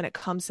people when it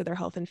comes to their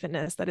health and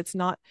fitness, that it's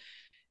not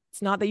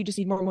that you just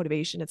need more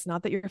motivation. It's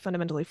not that you're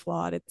fundamentally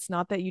flawed. It's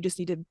not that you just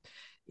need to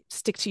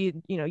stick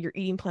to your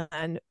eating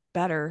plan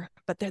better,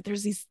 but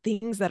there's these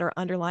things that are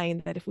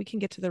underlying that if we can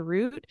get to the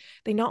root,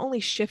 they not only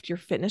shift your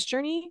fitness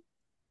journey,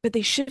 but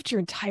they shift your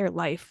entire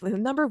life. The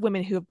number of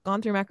women who have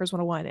gone through Macros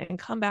 101 and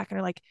come back and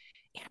are like,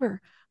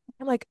 Amber,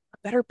 I'm like a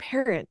better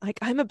parent. Like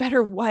I'm a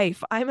better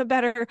wife. I'm a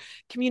better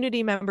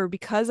community member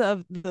because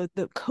of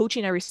the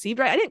coaching I received.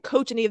 Right. I didn't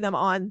coach any of them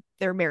on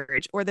their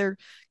marriage or their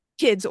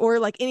kids or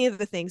like any of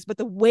the things, but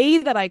the way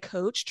that I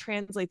coach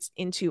translates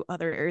into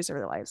other areas of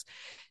their lives.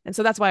 And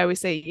so that's why I always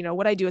say,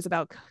 what I do is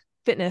about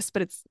fitness,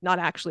 but it's not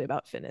actually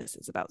about fitness.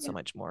 It's about Yeah. so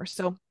much more.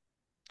 So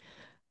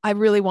I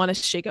really want to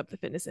shake up the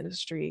fitness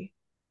industry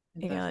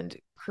Fantastic. and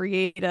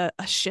create a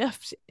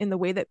shift in the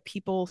way that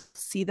people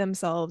see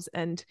themselves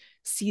and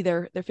see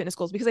their fitness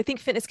goals, because I think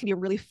fitness can be a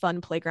really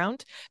fun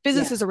playground.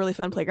 Business Yeah. is a really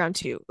fun playground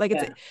too. Like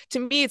Yeah. to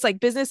me it's like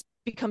business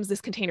becomes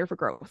this container for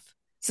growth.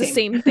 It's the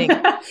Same. same thing.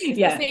 It's the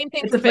Yeah. same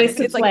thing It's for a place fitness.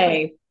 to It's like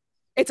play.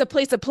 it's a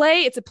place to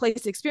play, it's a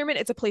place to experiment,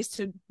 it's a place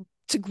to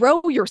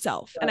grow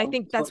yourself. And I So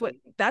think that's what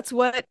totally. that's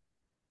what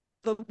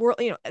the world,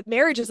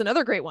 marriage is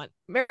another great one.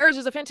 Marriage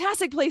is a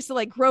fantastic place to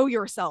like grow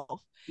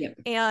yourself. Yep.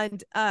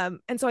 And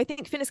so I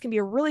think fitness can be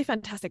a really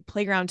fantastic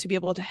playground to be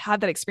able to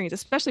have that experience,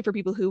 especially for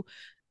people who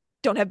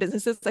don't have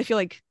businesses. I feel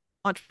like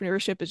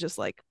entrepreneurship is just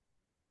like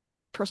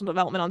personal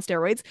development on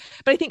steroids,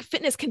 but I think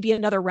fitness can be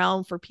another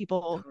realm for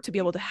people to be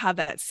able Totally. to have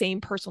that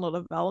same personal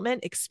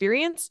development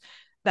experience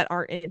that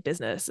aren't in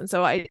business. And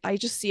so I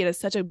just see it as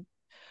such a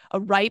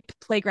ripe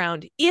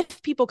playground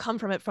if people come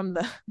from it from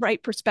the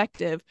right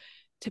perspective,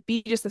 to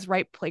be just this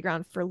ripe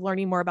playground for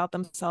learning more about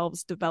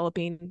themselves,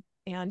 developing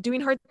and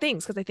doing hard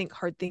things, because I think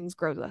hard things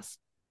grows us.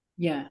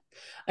 Yeah.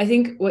 I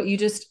think what you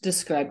just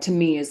described to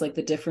me is like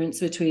the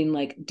difference between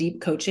like deep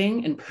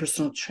coaching and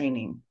personal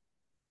training.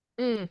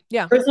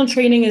 Yeah. Personal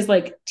training is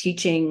like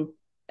teaching,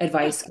 Yeah.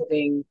 advice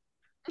giving,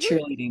 Mm-hmm.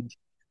 cheerleading.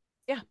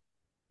 Yeah.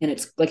 And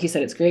it's like you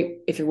said, it's great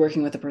if you're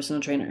working with a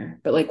personal trainer.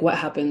 But like what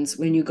happens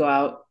when you go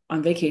out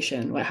on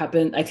vacation? What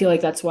happened? I feel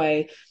like that's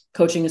why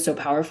coaching is so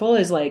powerful,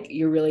 is like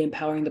you're really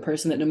empowering the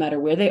person that no matter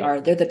where they are,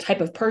 they're the type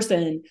of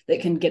person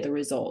that can get the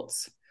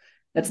results.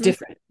 That's Mm-hmm.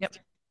 different. Yep.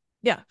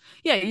 Yeah.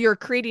 Yeah.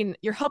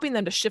 You're helping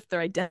them to shift their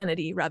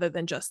identity rather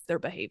than just their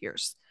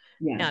behaviors.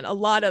 Yeah. And a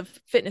lot of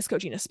fitness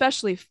coaching,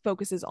 especially,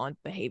 focuses on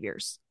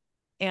behaviors.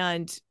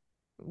 And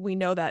we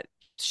know that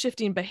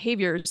shifting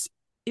behaviors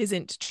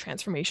isn't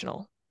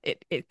transformational.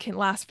 It can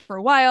last for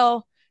a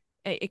while.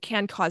 It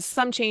can cause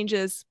some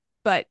changes,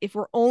 but if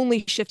we're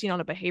only shifting on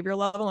a behavioral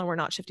level and we're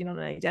not shifting on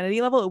an identity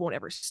level, it won't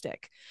ever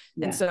stick.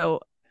 And Yeah. so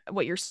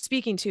what you're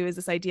speaking to is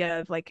this idea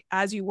of like,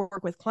 as you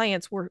work with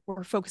clients, we're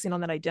focusing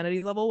on that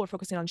identity level. We're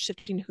focusing on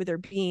shifting who they're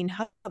being,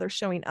 how they're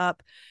showing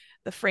up,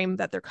 the frame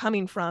that they're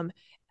coming from.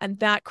 And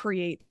that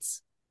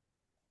creates,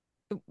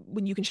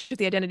 when you can shift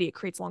the identity, it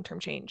creates long-term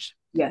change.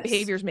 Yes.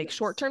 Behaviors make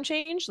short-term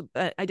change,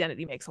 but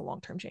identity makes a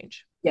long-term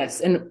change.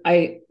 Yes. And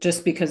I,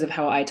 just because of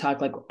how I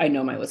talk, like I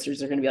know my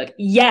listeners are going to be like,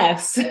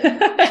 yes,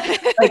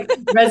 like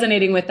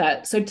resonating with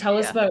that. So tell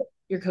us Yeah. about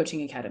your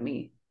coaching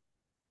academy.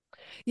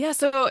 Yeah.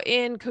 So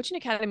in Coaching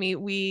Academy,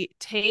 we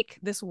take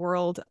this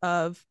world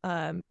of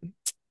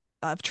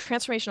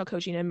transformational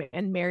coaching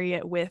and marry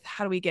it with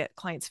how do we get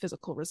clients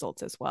physical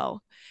results as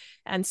well.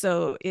 And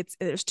so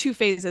there's two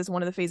phases.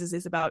 One of the phases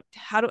is about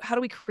how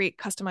do we create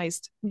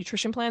customized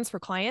nutrition plans for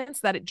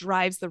clients that it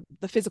drives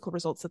the physical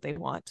results that they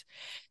want.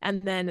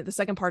 And then the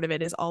second part of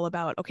it is all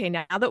about, okay,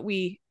 now that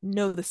we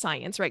know the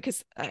science, right?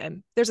 Because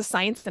there's a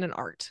science and an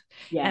art.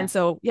 Yeah. And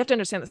so you have to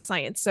understand the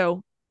science.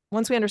 So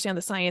once we understand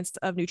the science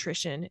of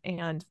nutrition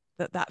and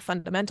that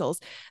fundamentals,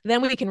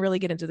 then we can really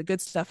get into the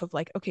good stuff of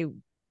like, okay,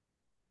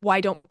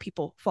 why don't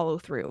people follow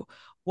through?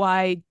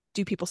 Why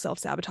do people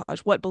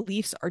self-sabotage? What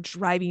beliefs are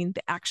driving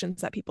the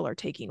actions that people are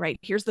taking, right?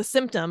 Here's the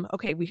symptom.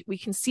 Okay, we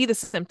can see the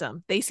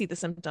symptom. They see the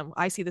symptom.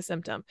 I see the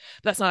symptom.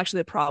 But that's not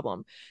actually the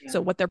problem. Yeah.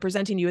 So what they're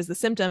presenting you is the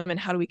symptom, and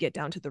how do we get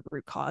down to the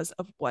root cause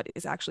of what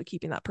is actually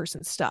keeping that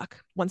person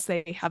stuck once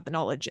they have the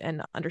knowledge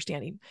and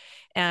understanding.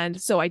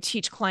 And so I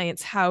teach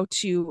clients how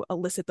to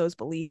elicit those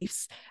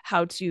beliefs,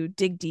 how to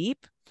dig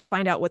deep,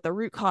 find out what the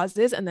root cause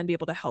is, and then be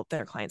able to help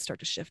their clients start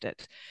to shift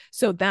it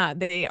so that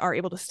they are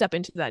able to step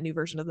into that new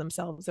version of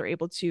themselves. They're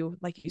able to,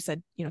 like you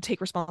said, take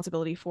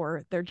responsibility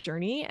for their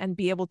journey and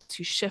be able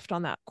to shift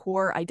on that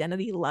core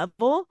identity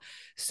level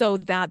so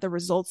that the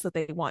results that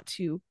they want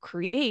to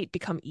create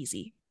become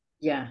easy.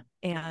 Yeah.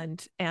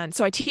 And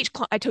so I teach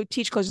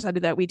coaches how to do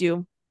that. We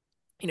do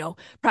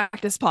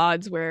practice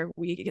pods where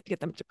we get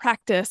them to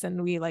practice,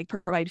 and we like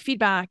provide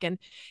feedback. And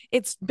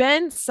it's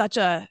been such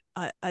a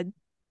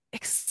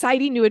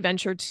exciting new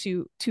adventure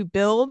to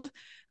build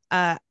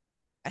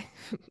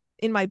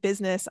in my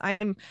business.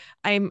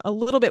 I'm a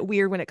little bit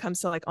weird when it comes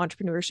to like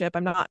entrepreneurship.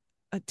 I'm not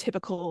a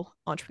typical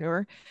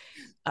entrepreneur.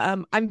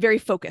 I'm very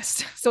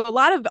focused. So a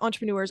lot of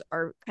entrepreneurs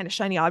are kind of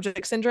shiny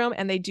object syndrome,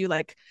 and they do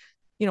like,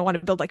 want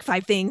to build like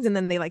 5 things, and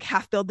then they like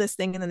half build this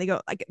thing, and then they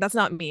go like, that's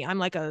not me. I'm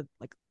like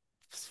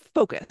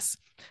focus.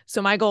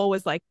 So my goal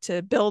was like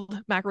to build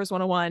Macros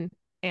 101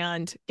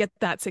 and get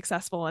that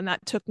successful. And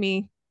that took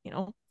me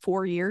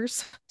 4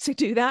 years to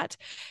do that.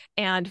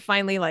 And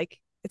finally, like,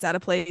 it's at a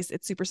place,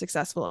 it's super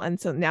successful. And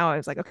so now I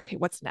was like, okay,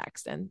 what's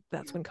next? And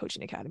that's when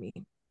Coaching Academy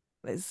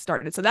is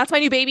started. So that's my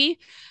new baby.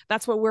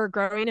 That's what we're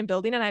growing and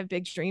building. And I have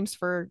big dreams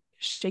for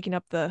shaking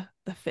up the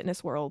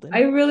fitness world. And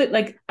I really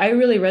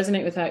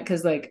resonate with that,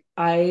 because like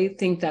I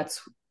think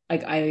that's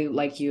like, I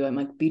like you, I'm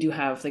like, we do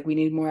have like, we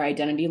need more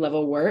identity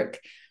level work.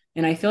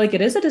 And I feel like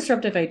it is a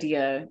disruptive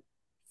idea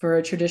for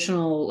a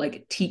traditional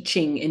like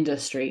teaching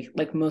industry,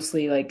 like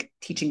mostly like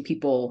teaching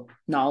people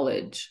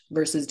knowledge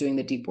versus doing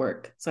the deep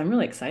work. So I'm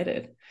really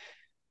excited.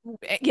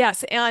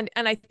 Yes. And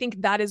I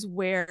think that is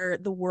where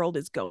the world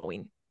is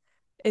going,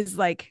 is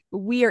like,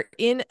 we are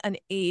in an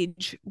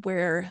age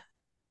where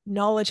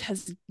knowledge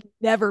has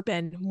never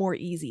been more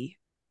easy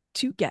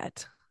to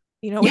get,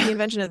 with the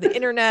invention of the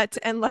internet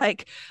and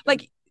like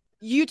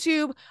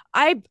YouTube.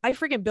 I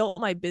freaking built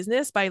my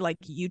business by like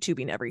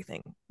YouTubing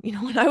everything.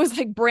 When I was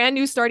like brand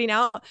new starting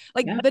out,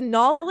 like the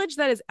knowledge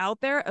that is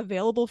out there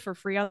available for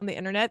free on the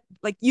internet,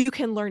 like you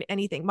can learn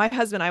anything. My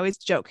husband, I always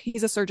joke,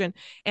 he's a surgeon,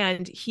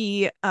 and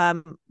he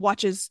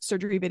watches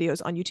surgery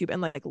videos on YouTube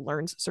and like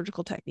learns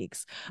surgical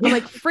techniques. I'm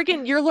like,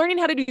 freaking, you're learning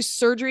how to do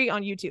surgery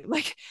on YouTube.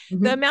 Like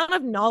the amount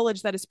of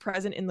knowledge that is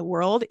present in the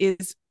world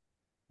is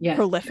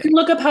prolific. You can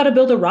look up how to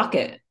build a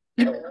rocket.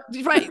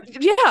 Right.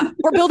 Yeah.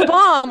 Or build a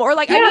bomb, or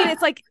like, I mean,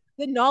 it's like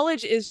the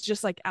knowledge is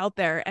just like out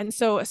there. And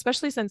so,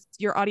 especially since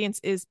your audience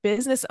is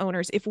business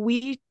owners, if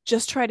we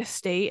just try to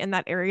stay in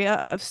that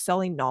area of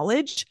selling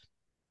knowledge,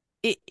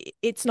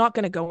 it's not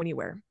going to go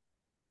anywhere.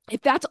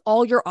 If that's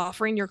all you're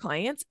offering your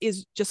clients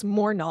is just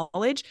more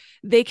knowledge,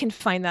 they can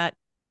find that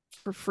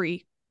for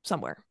free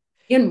somewhere.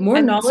 And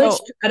more knowledge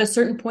at a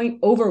certain point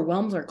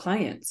overwhelms our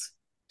clients.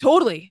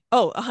 Totally.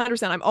 Oh,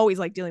 100%. I'm always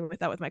like dealing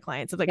with that with my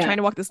clients, of like trying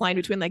to walk this line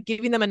between like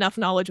giving them enough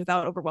knowledge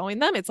without overwhelming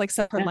them. It's like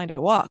such a hard line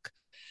to walk.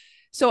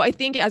 So I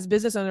think as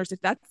business owners,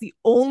 if that's the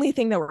only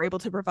thing that we're able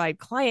to provide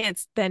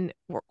clients, then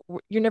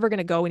you're never going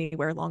to go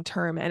anywhere long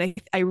term. And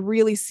I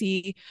really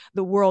see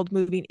the world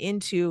moving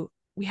into,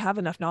 we have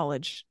enough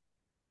knowledge.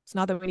 It's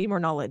not that we need more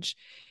knowledge.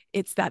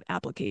 It's that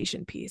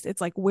application piece.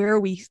 It's like, where are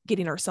we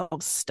getting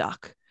ourselves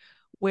stuck?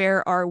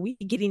 Where are we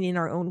getting in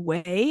our own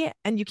way?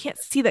 And you can't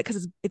see that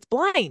because it's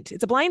blind.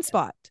 It's a blind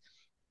spot.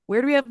 Where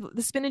do we have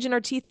the spinach in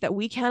our teeth that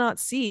we cannot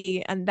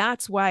see? And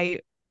that's why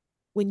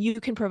when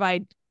you can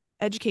provide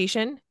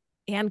education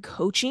and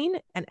coaching,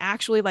 and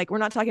actually, like, we're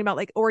not talking about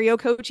like Oreo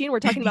coaching, we're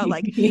talking about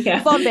like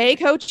flambe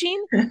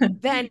coaching,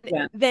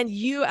 then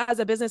you as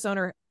a business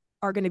owner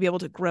are going to be able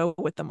to grow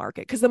with the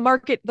market, because the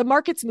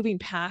market's moving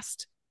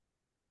past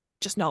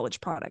just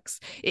knowledge products.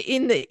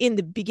 In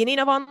the beginning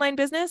of online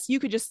business, you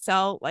could just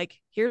sell like,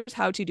 here's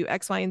how to do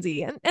X, Y, and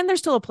Z. And there's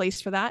still a place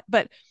for that,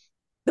 but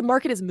the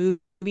market is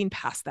moving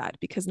past that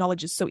because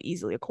knowledge is so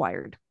easily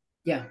acquired.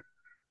 Yeah.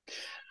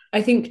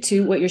 I think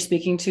too, what you're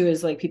speaking to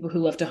is like people who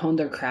love to hone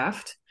their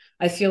craft.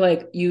 I feel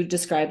like you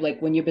described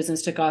like when your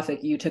business took off,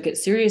 like you took it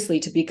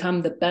seriously to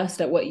become the best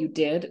at what you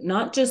did,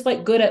 not just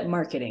like good at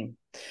marketing.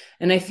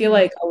 And I feel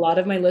like a lot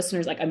of my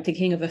listeners, like I'm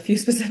thinking of a few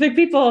specific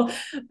people,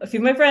 a few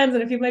of my friends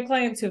and a few of my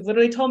clients who have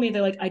literally told me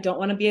they're like, I don't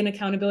want to be an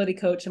accountability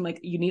coach. I'm like,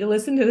 you need to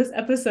listen to this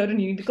episode and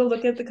you need to go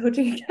look at the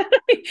coaching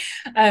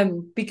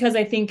academy. Because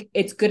I think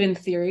it's good in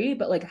theory,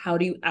 but like, how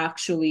do you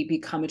actually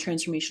become a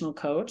transformational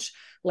coach?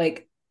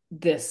 Like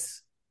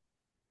this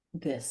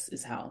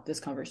is how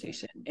this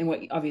conversation and what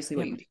obviously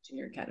what you teach in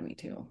your academy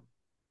too.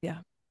 Yeah.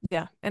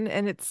 Yeah. And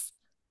it's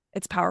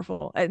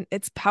powerful, and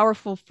it's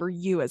powerful for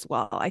you as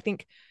well.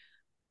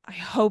 I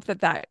hope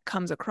that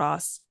comes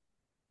across.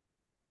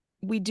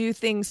 We do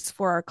things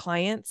for our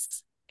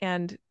clients,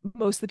 and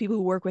most of the people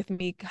who work with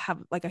me have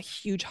like a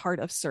huge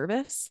heart of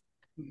service,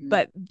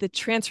 but the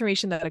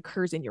transformation that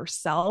occurs in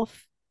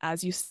yourself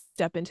as you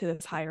step into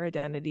this higher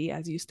identity,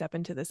 as you step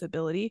into this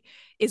ability,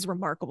 is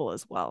remarkable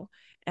as well.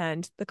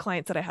 And the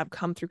clients that I have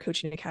come through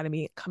Coaching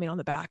Academy coming on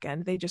the back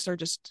end, they just are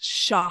just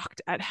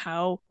shocked at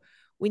how,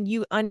 when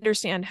you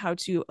understand how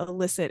to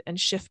elicit and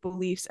shift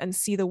beliefs and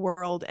see the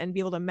world and be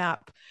able to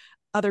map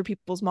other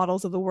people's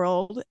models of the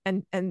world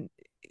and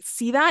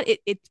see that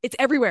it's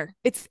everywhere.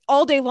 It's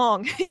all day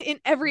long in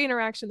every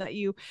interaction that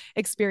you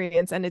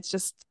experience. And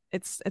it's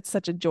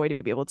such a joy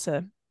to be able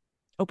to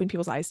open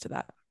people's eyes to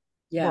that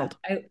world.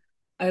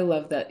 I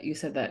love that you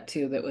said that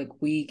too, that like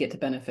we get to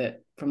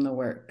benefit from the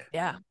work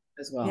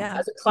as well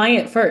as a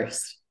client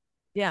first.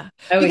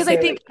 Because I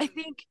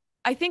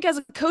think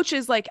as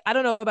coaches, like, I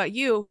don't know about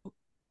you,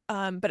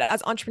 but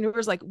as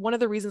entrepreneurs, like one of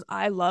the reasons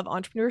I love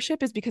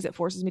entrepreneurship is because it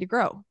forces me to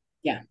grow.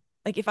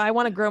 Like if I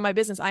want to grow my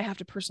business, I have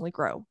to personally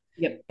grow.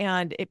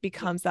 And it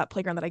becomes that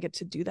playground that I get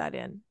to do that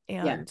in.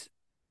 And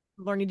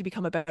learning to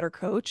become a better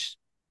coach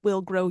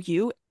will grow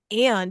you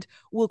and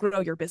will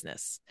grow your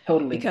business.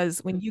 Totally. Because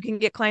when you can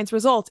get clients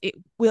results,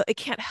 it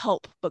can't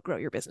help but grow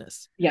your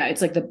business. Yeah.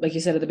 It's like like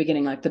you said at the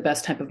beginning, like the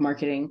best type of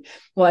marketing.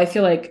 Well, I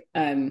feel like,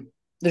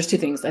 there's two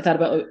things. I thought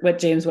about what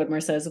James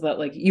Wedmore says about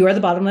like, you are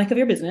the bottleneck of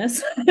your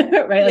business,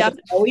 right? Like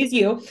it's always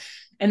you.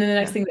 And then the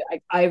next thing that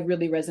I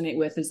really resonate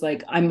with is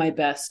like, I'm my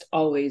best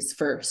always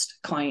first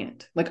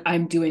client. Like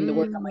I'm doing the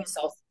work on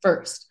myself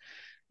first.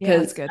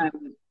 Because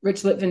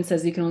Rich Litvin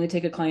says you can only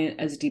take a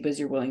client as deep as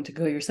you're willing to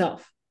go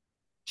yourself.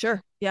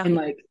 Sure. Yeah. And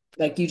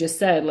like you just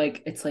said,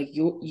 like, it's like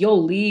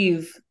you'll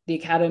leave the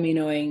academy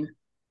knowing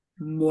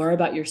more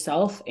about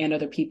yourself and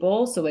other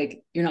people. So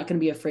like, you're not going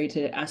to be afraid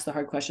to ask the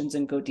hard questions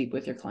and go deep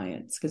with your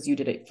clients because you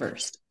did it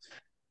first.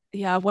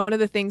 Yeah. One of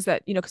the things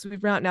that, because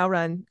we've now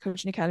run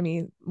Coaching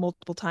Academy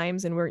multiple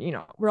times, and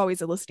we're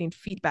always eliciting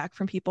feedback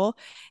from people.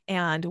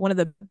 And one of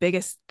the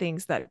biggest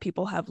things that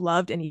people have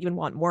loved and even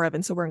want more of,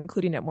 and so we're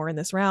including it more in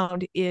this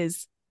round,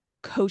 is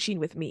coaching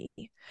with me.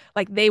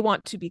 Like they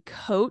want to be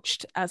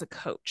coached as a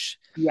coach.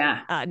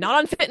 Not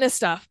on fitness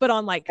stuff, but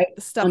on like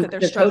the stuff that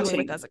they're struggling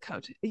with as a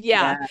coach.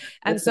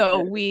 And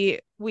so we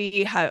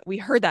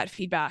heard that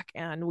feedback,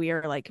 and we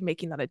are like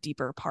making that a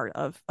deeper part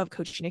of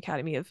Coaching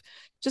Academy, of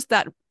just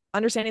that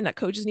understanding that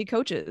coaches need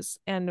coaches.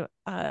 And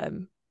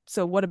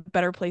so what a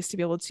better place to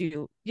be able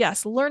to,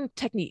 learn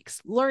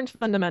techniques, learn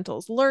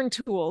fundamentals, learn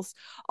tools,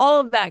 all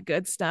of that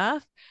good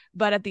stuff.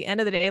 But at the end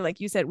of the day, like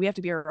you said, we have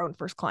to be our own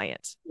first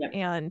client.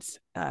 And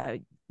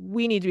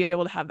we need to be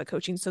able to have the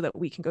coaching so that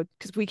we can go,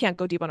 because we can't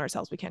go deep on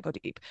ourselves. We can't go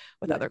deep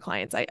with other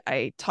clients.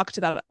 I talk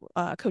to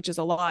that coaches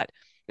a lot.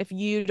 If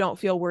you don't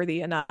feel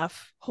worthy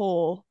enough,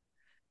 whole,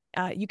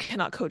 you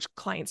cannot coach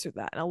clients through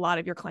that. And a lot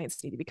of your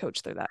clients need to be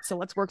coached through that. So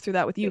let's work through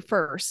that with you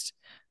first.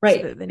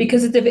 Right. So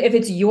because if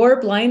it's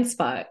your blind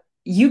spot,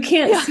 you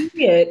can't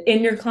see it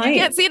in your client.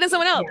 You can't see it in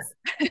someone else.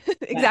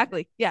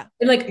 Exactly. Yeah.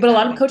 And like, but a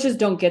lot of coaches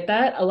don't get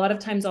that. A lot of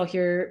times I'll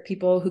hear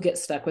people who get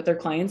stuck with their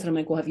clients and I'm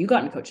like, well, have you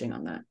gotten coaching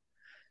on that?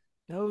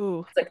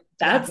 No. It's like,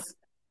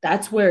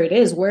 that's where it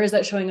is. Where is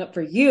that showing up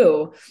for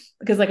you?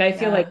 Because like, I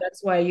feel like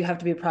that's why you have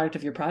to be a product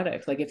of your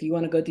product. Like if you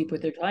want to go deep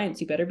with your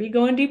clients, you better be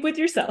going deep with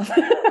yourself.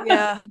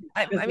 I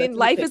mean,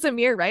 life is a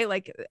mirror, right?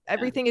 Like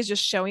everything is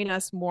just showing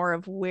us more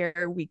of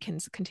where we can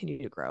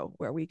continue to grow,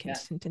 where we can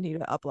continue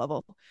to up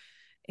level.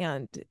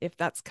 And if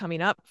that's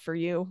coming up for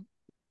you,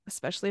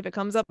 especially if it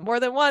comes up more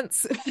than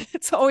once,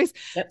 it's always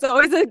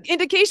an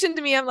indication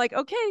to me. I'm like,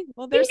 okay,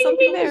 well, there's ding,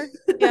 something ding.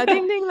 There. Yeah.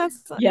 Ding, ding.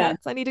 That's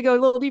I need to go a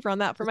little deeper on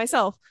that for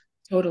myself.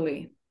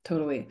 Totally.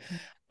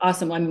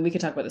 Awesome. I mean, we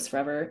could talk about this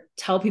forever.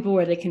 Tell people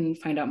where they can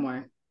find out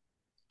more.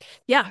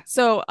 Yeah.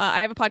 So I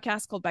have a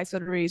podcast called By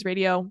Celebrities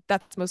Radio.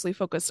 That's mostly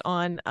focused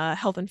on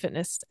health and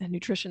fitness and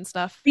nutrition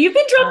stuff. You've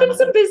been dropping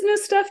some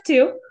business stuff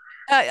too.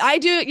 I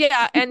do.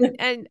 Yeah.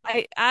 And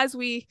as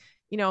we,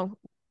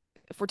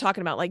 if we're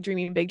talking about like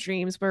dreaming big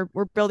dreams,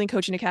 we're building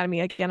Coaching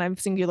Academy. Again, I'm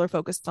singular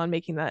focused on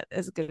making that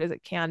as good as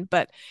it can.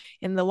 But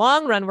in the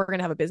long run, we're going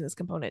to have a business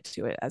component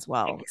to it as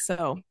well.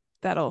 So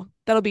that'll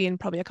be in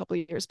probably a couple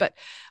of years, but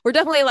we're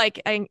definitely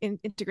like, I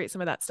integrate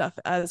some of that stuff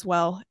as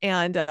well.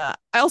 And I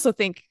also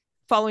think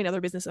following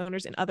other business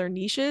owners in other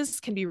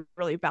niches can be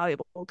really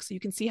valuable, because you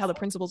can see how the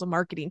principles of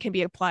marketing can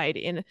be applied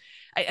in.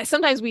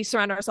 Sometimes we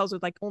surround ourselves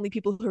with like only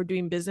people who are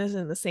doing business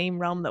in the same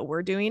realm that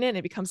we're doing it, and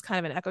it becomes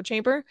kind of an echo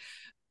chamber.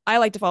 I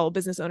like to follow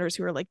business owners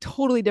who are like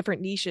totally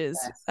different niches,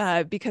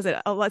 because it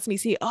lets me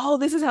see, oh,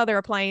 this is how they're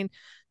applying,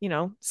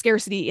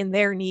 scarcity in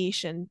their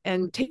niche, and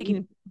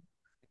taking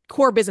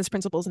core business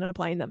principles and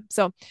applying them.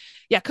 So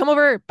yeah, come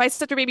over,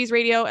 Biceps After Babies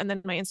Radio, and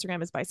then my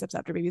Instagram is Biceps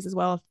After Babies as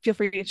well. Feel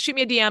free to shoot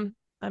me a DM.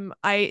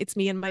 It's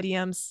me in my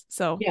DMs.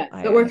 So yeah,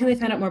 but where can they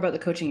find out more about the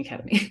coaching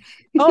academy?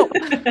 Oh,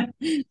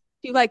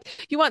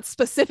 you want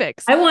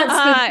specifics? I want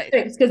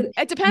specifics, because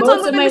it depends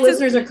most on of my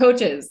listeners are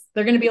coaches.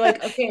 They're going to be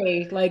like,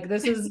 okay, like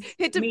this is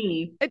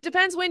me. It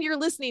depends when you're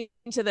listening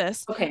to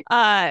this. Okay.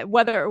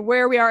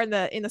 Where we are in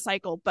the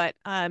cycle, but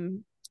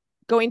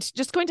going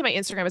to my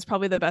Instagram is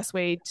probably the best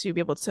way to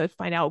be able to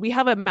find out. We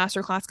have a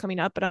masterclass coming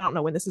up, but I don't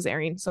know when this is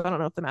airing, so I don't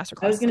know if the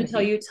masterclass. I was going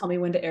to tell me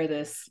when to air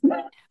this.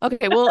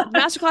 Okay, well,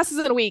 masterclass is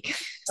in a week.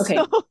 Okay,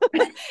 so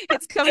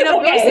it's coming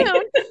up really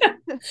soon.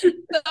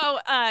 So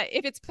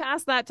if it's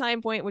past that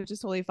time point, which is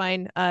totally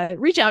fine,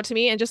 reach out to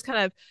me, and just kind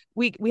of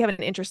we have an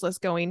interest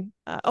list going.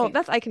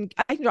 I can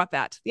drop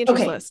that, the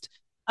interest list.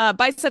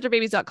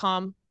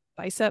 Bicepsafterbabies.com.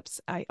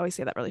 Biceps. I always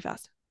say that really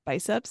fast.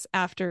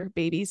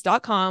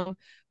 Bicepsafterbabies.com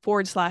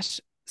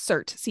 /CERT,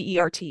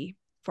 CERT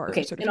for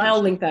certification. And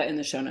I'll link that in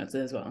the show notes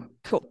as well.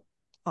 Cool.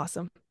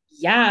 Awesome.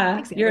 Yeah.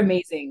 Thanks, you're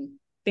amazing.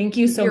 Thank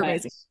you so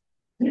much.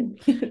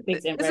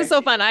 Thanks, Amber. This is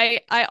so fun. I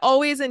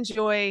always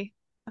enjoy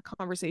a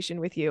conversation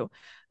with you.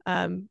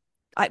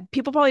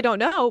 People probably don't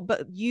know,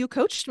 but you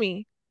coached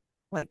me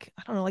like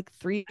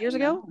 3 years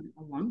ago.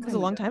 It was a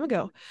long time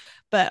ago.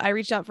 But I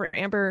reached out for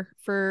Amber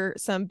for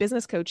some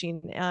business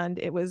coaching, and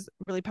it was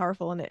really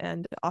powerful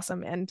and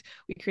awesome. And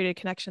we created a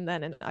connection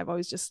then. And I've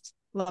always just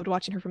loved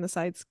watching her from the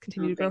sides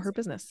continue to grow her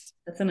business.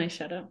 That's a nice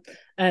shout out.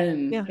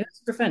 Yeah, it's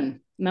super fun.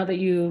 Now that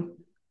you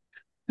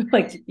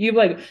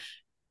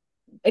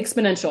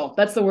exponential,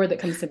 that's the word that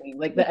comes to me.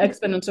 Like the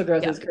exponential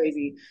growth is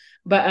crazy.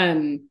 But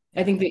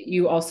I think that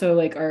you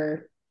also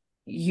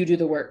you do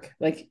the work.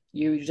 Like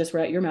you just were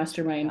at your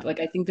mastermind. Like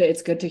I think that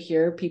it's good to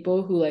hear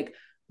people who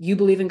you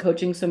believe in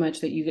coaching so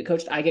much that you get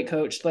coached, I get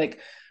coached. Like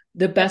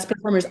the best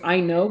performers I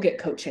know get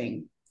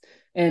coaching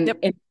and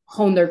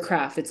hone their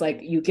craft. It's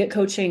like you get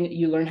coaching,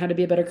 you learn how to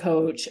be a better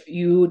coach,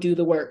 you do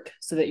the work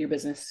so that your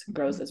business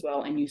grows as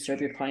well, and you serve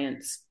your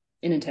clients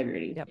in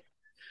integrity.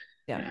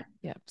 Yeah.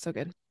 So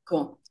good.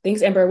 Cool.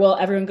 Thanks, Amber. Well,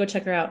 everyone go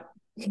check her out.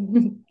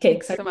 Okay.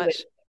 Thanks so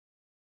much.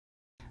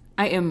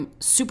 I am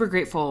super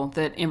grateful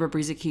that Amber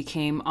Brueseke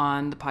came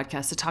on the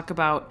podcast to talk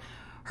about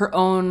her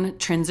own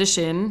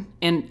transition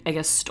and, I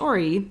guess,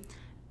 story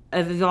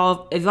of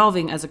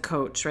evolving as a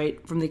coach,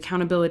 right? From the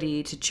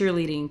accountability to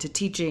cheerleading to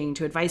teaching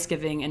to advice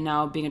giving, and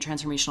now being a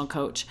transformational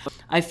coach.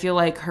 I feel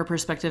like her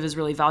perspective is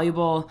really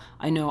valuable.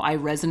 I know I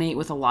resonate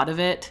with a lot of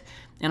it,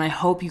 and I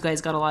hope you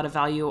guys got a lot of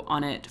value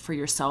on it for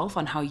yourself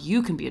on how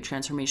you can be a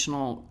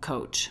transformational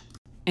coach.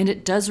 And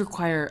it does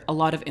require a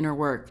lot of inner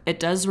work. It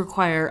does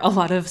require a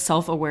lot of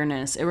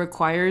self-awareness. It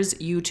requires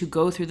you to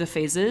go through the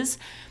phases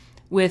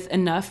with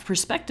enough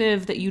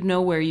perspective that you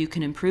know where you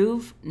can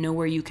improve, know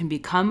where you can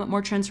become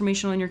more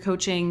transformational in your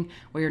coaching,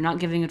 where you're not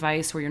giving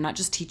advice, where you're not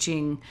just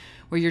teaching,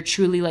 where you're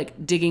truly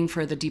digging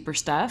for the deeper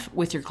stuff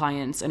with your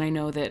clients. And I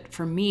know that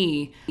for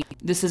me,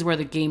 this is where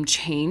the game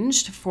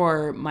changed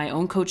for my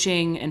own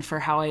coaching and for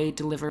how I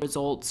deliver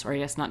results, or I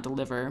guess not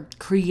deliver,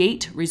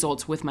 create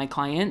results with my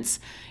clients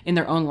in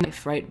their own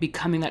life, right?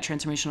 Becoming that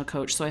transformational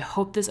coach. So I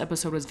hope this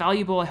episode was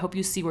valuable. I hope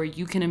you see where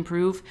you can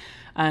improve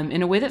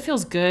in a way that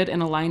feels good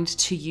and aligned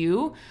to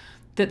you,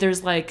 that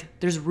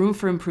there's room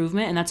for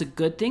improvement, and that's a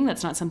good thing.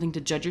 That's not something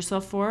to judge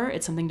yourself for.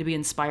 It's something to be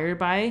inspired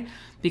by,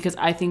 because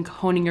I think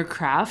honing your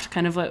craft,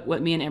 kind of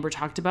what me and Amber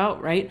talked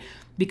about, right,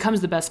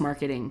 becomes the best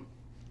marketing.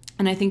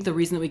 And I think the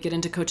reason that we get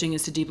into coaching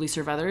is to deeply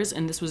serve others.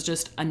 And this was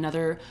just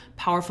another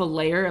powerful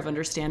layer of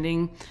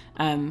understanding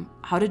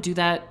how to do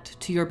that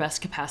to your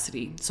best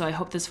capacity. So I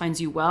hope this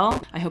finds you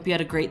well. I hope you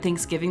had a great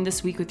Thanksgiving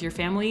this week with your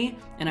family,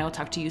 and I will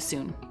talk to you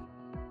soon.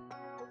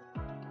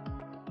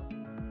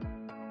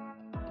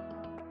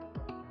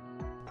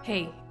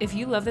 Hey, if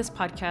you love this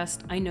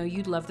podcast, I know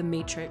you'd love The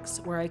Matrix,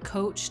 where I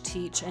coach,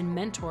 teach, and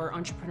mentor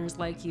entrepreneurs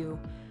like you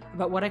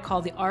about what I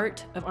call the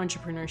art of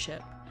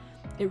entrepreneurship.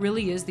 It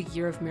really is the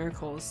year of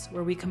miracles,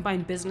 where we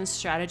combine business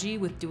strategy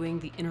with doing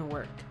the inner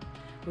work,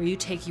 where you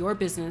take your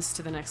business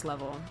to the next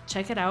level.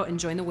 Check it out and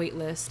join the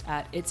waitlist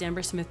at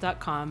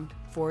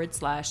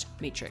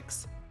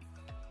itsambersmith.com/matrix.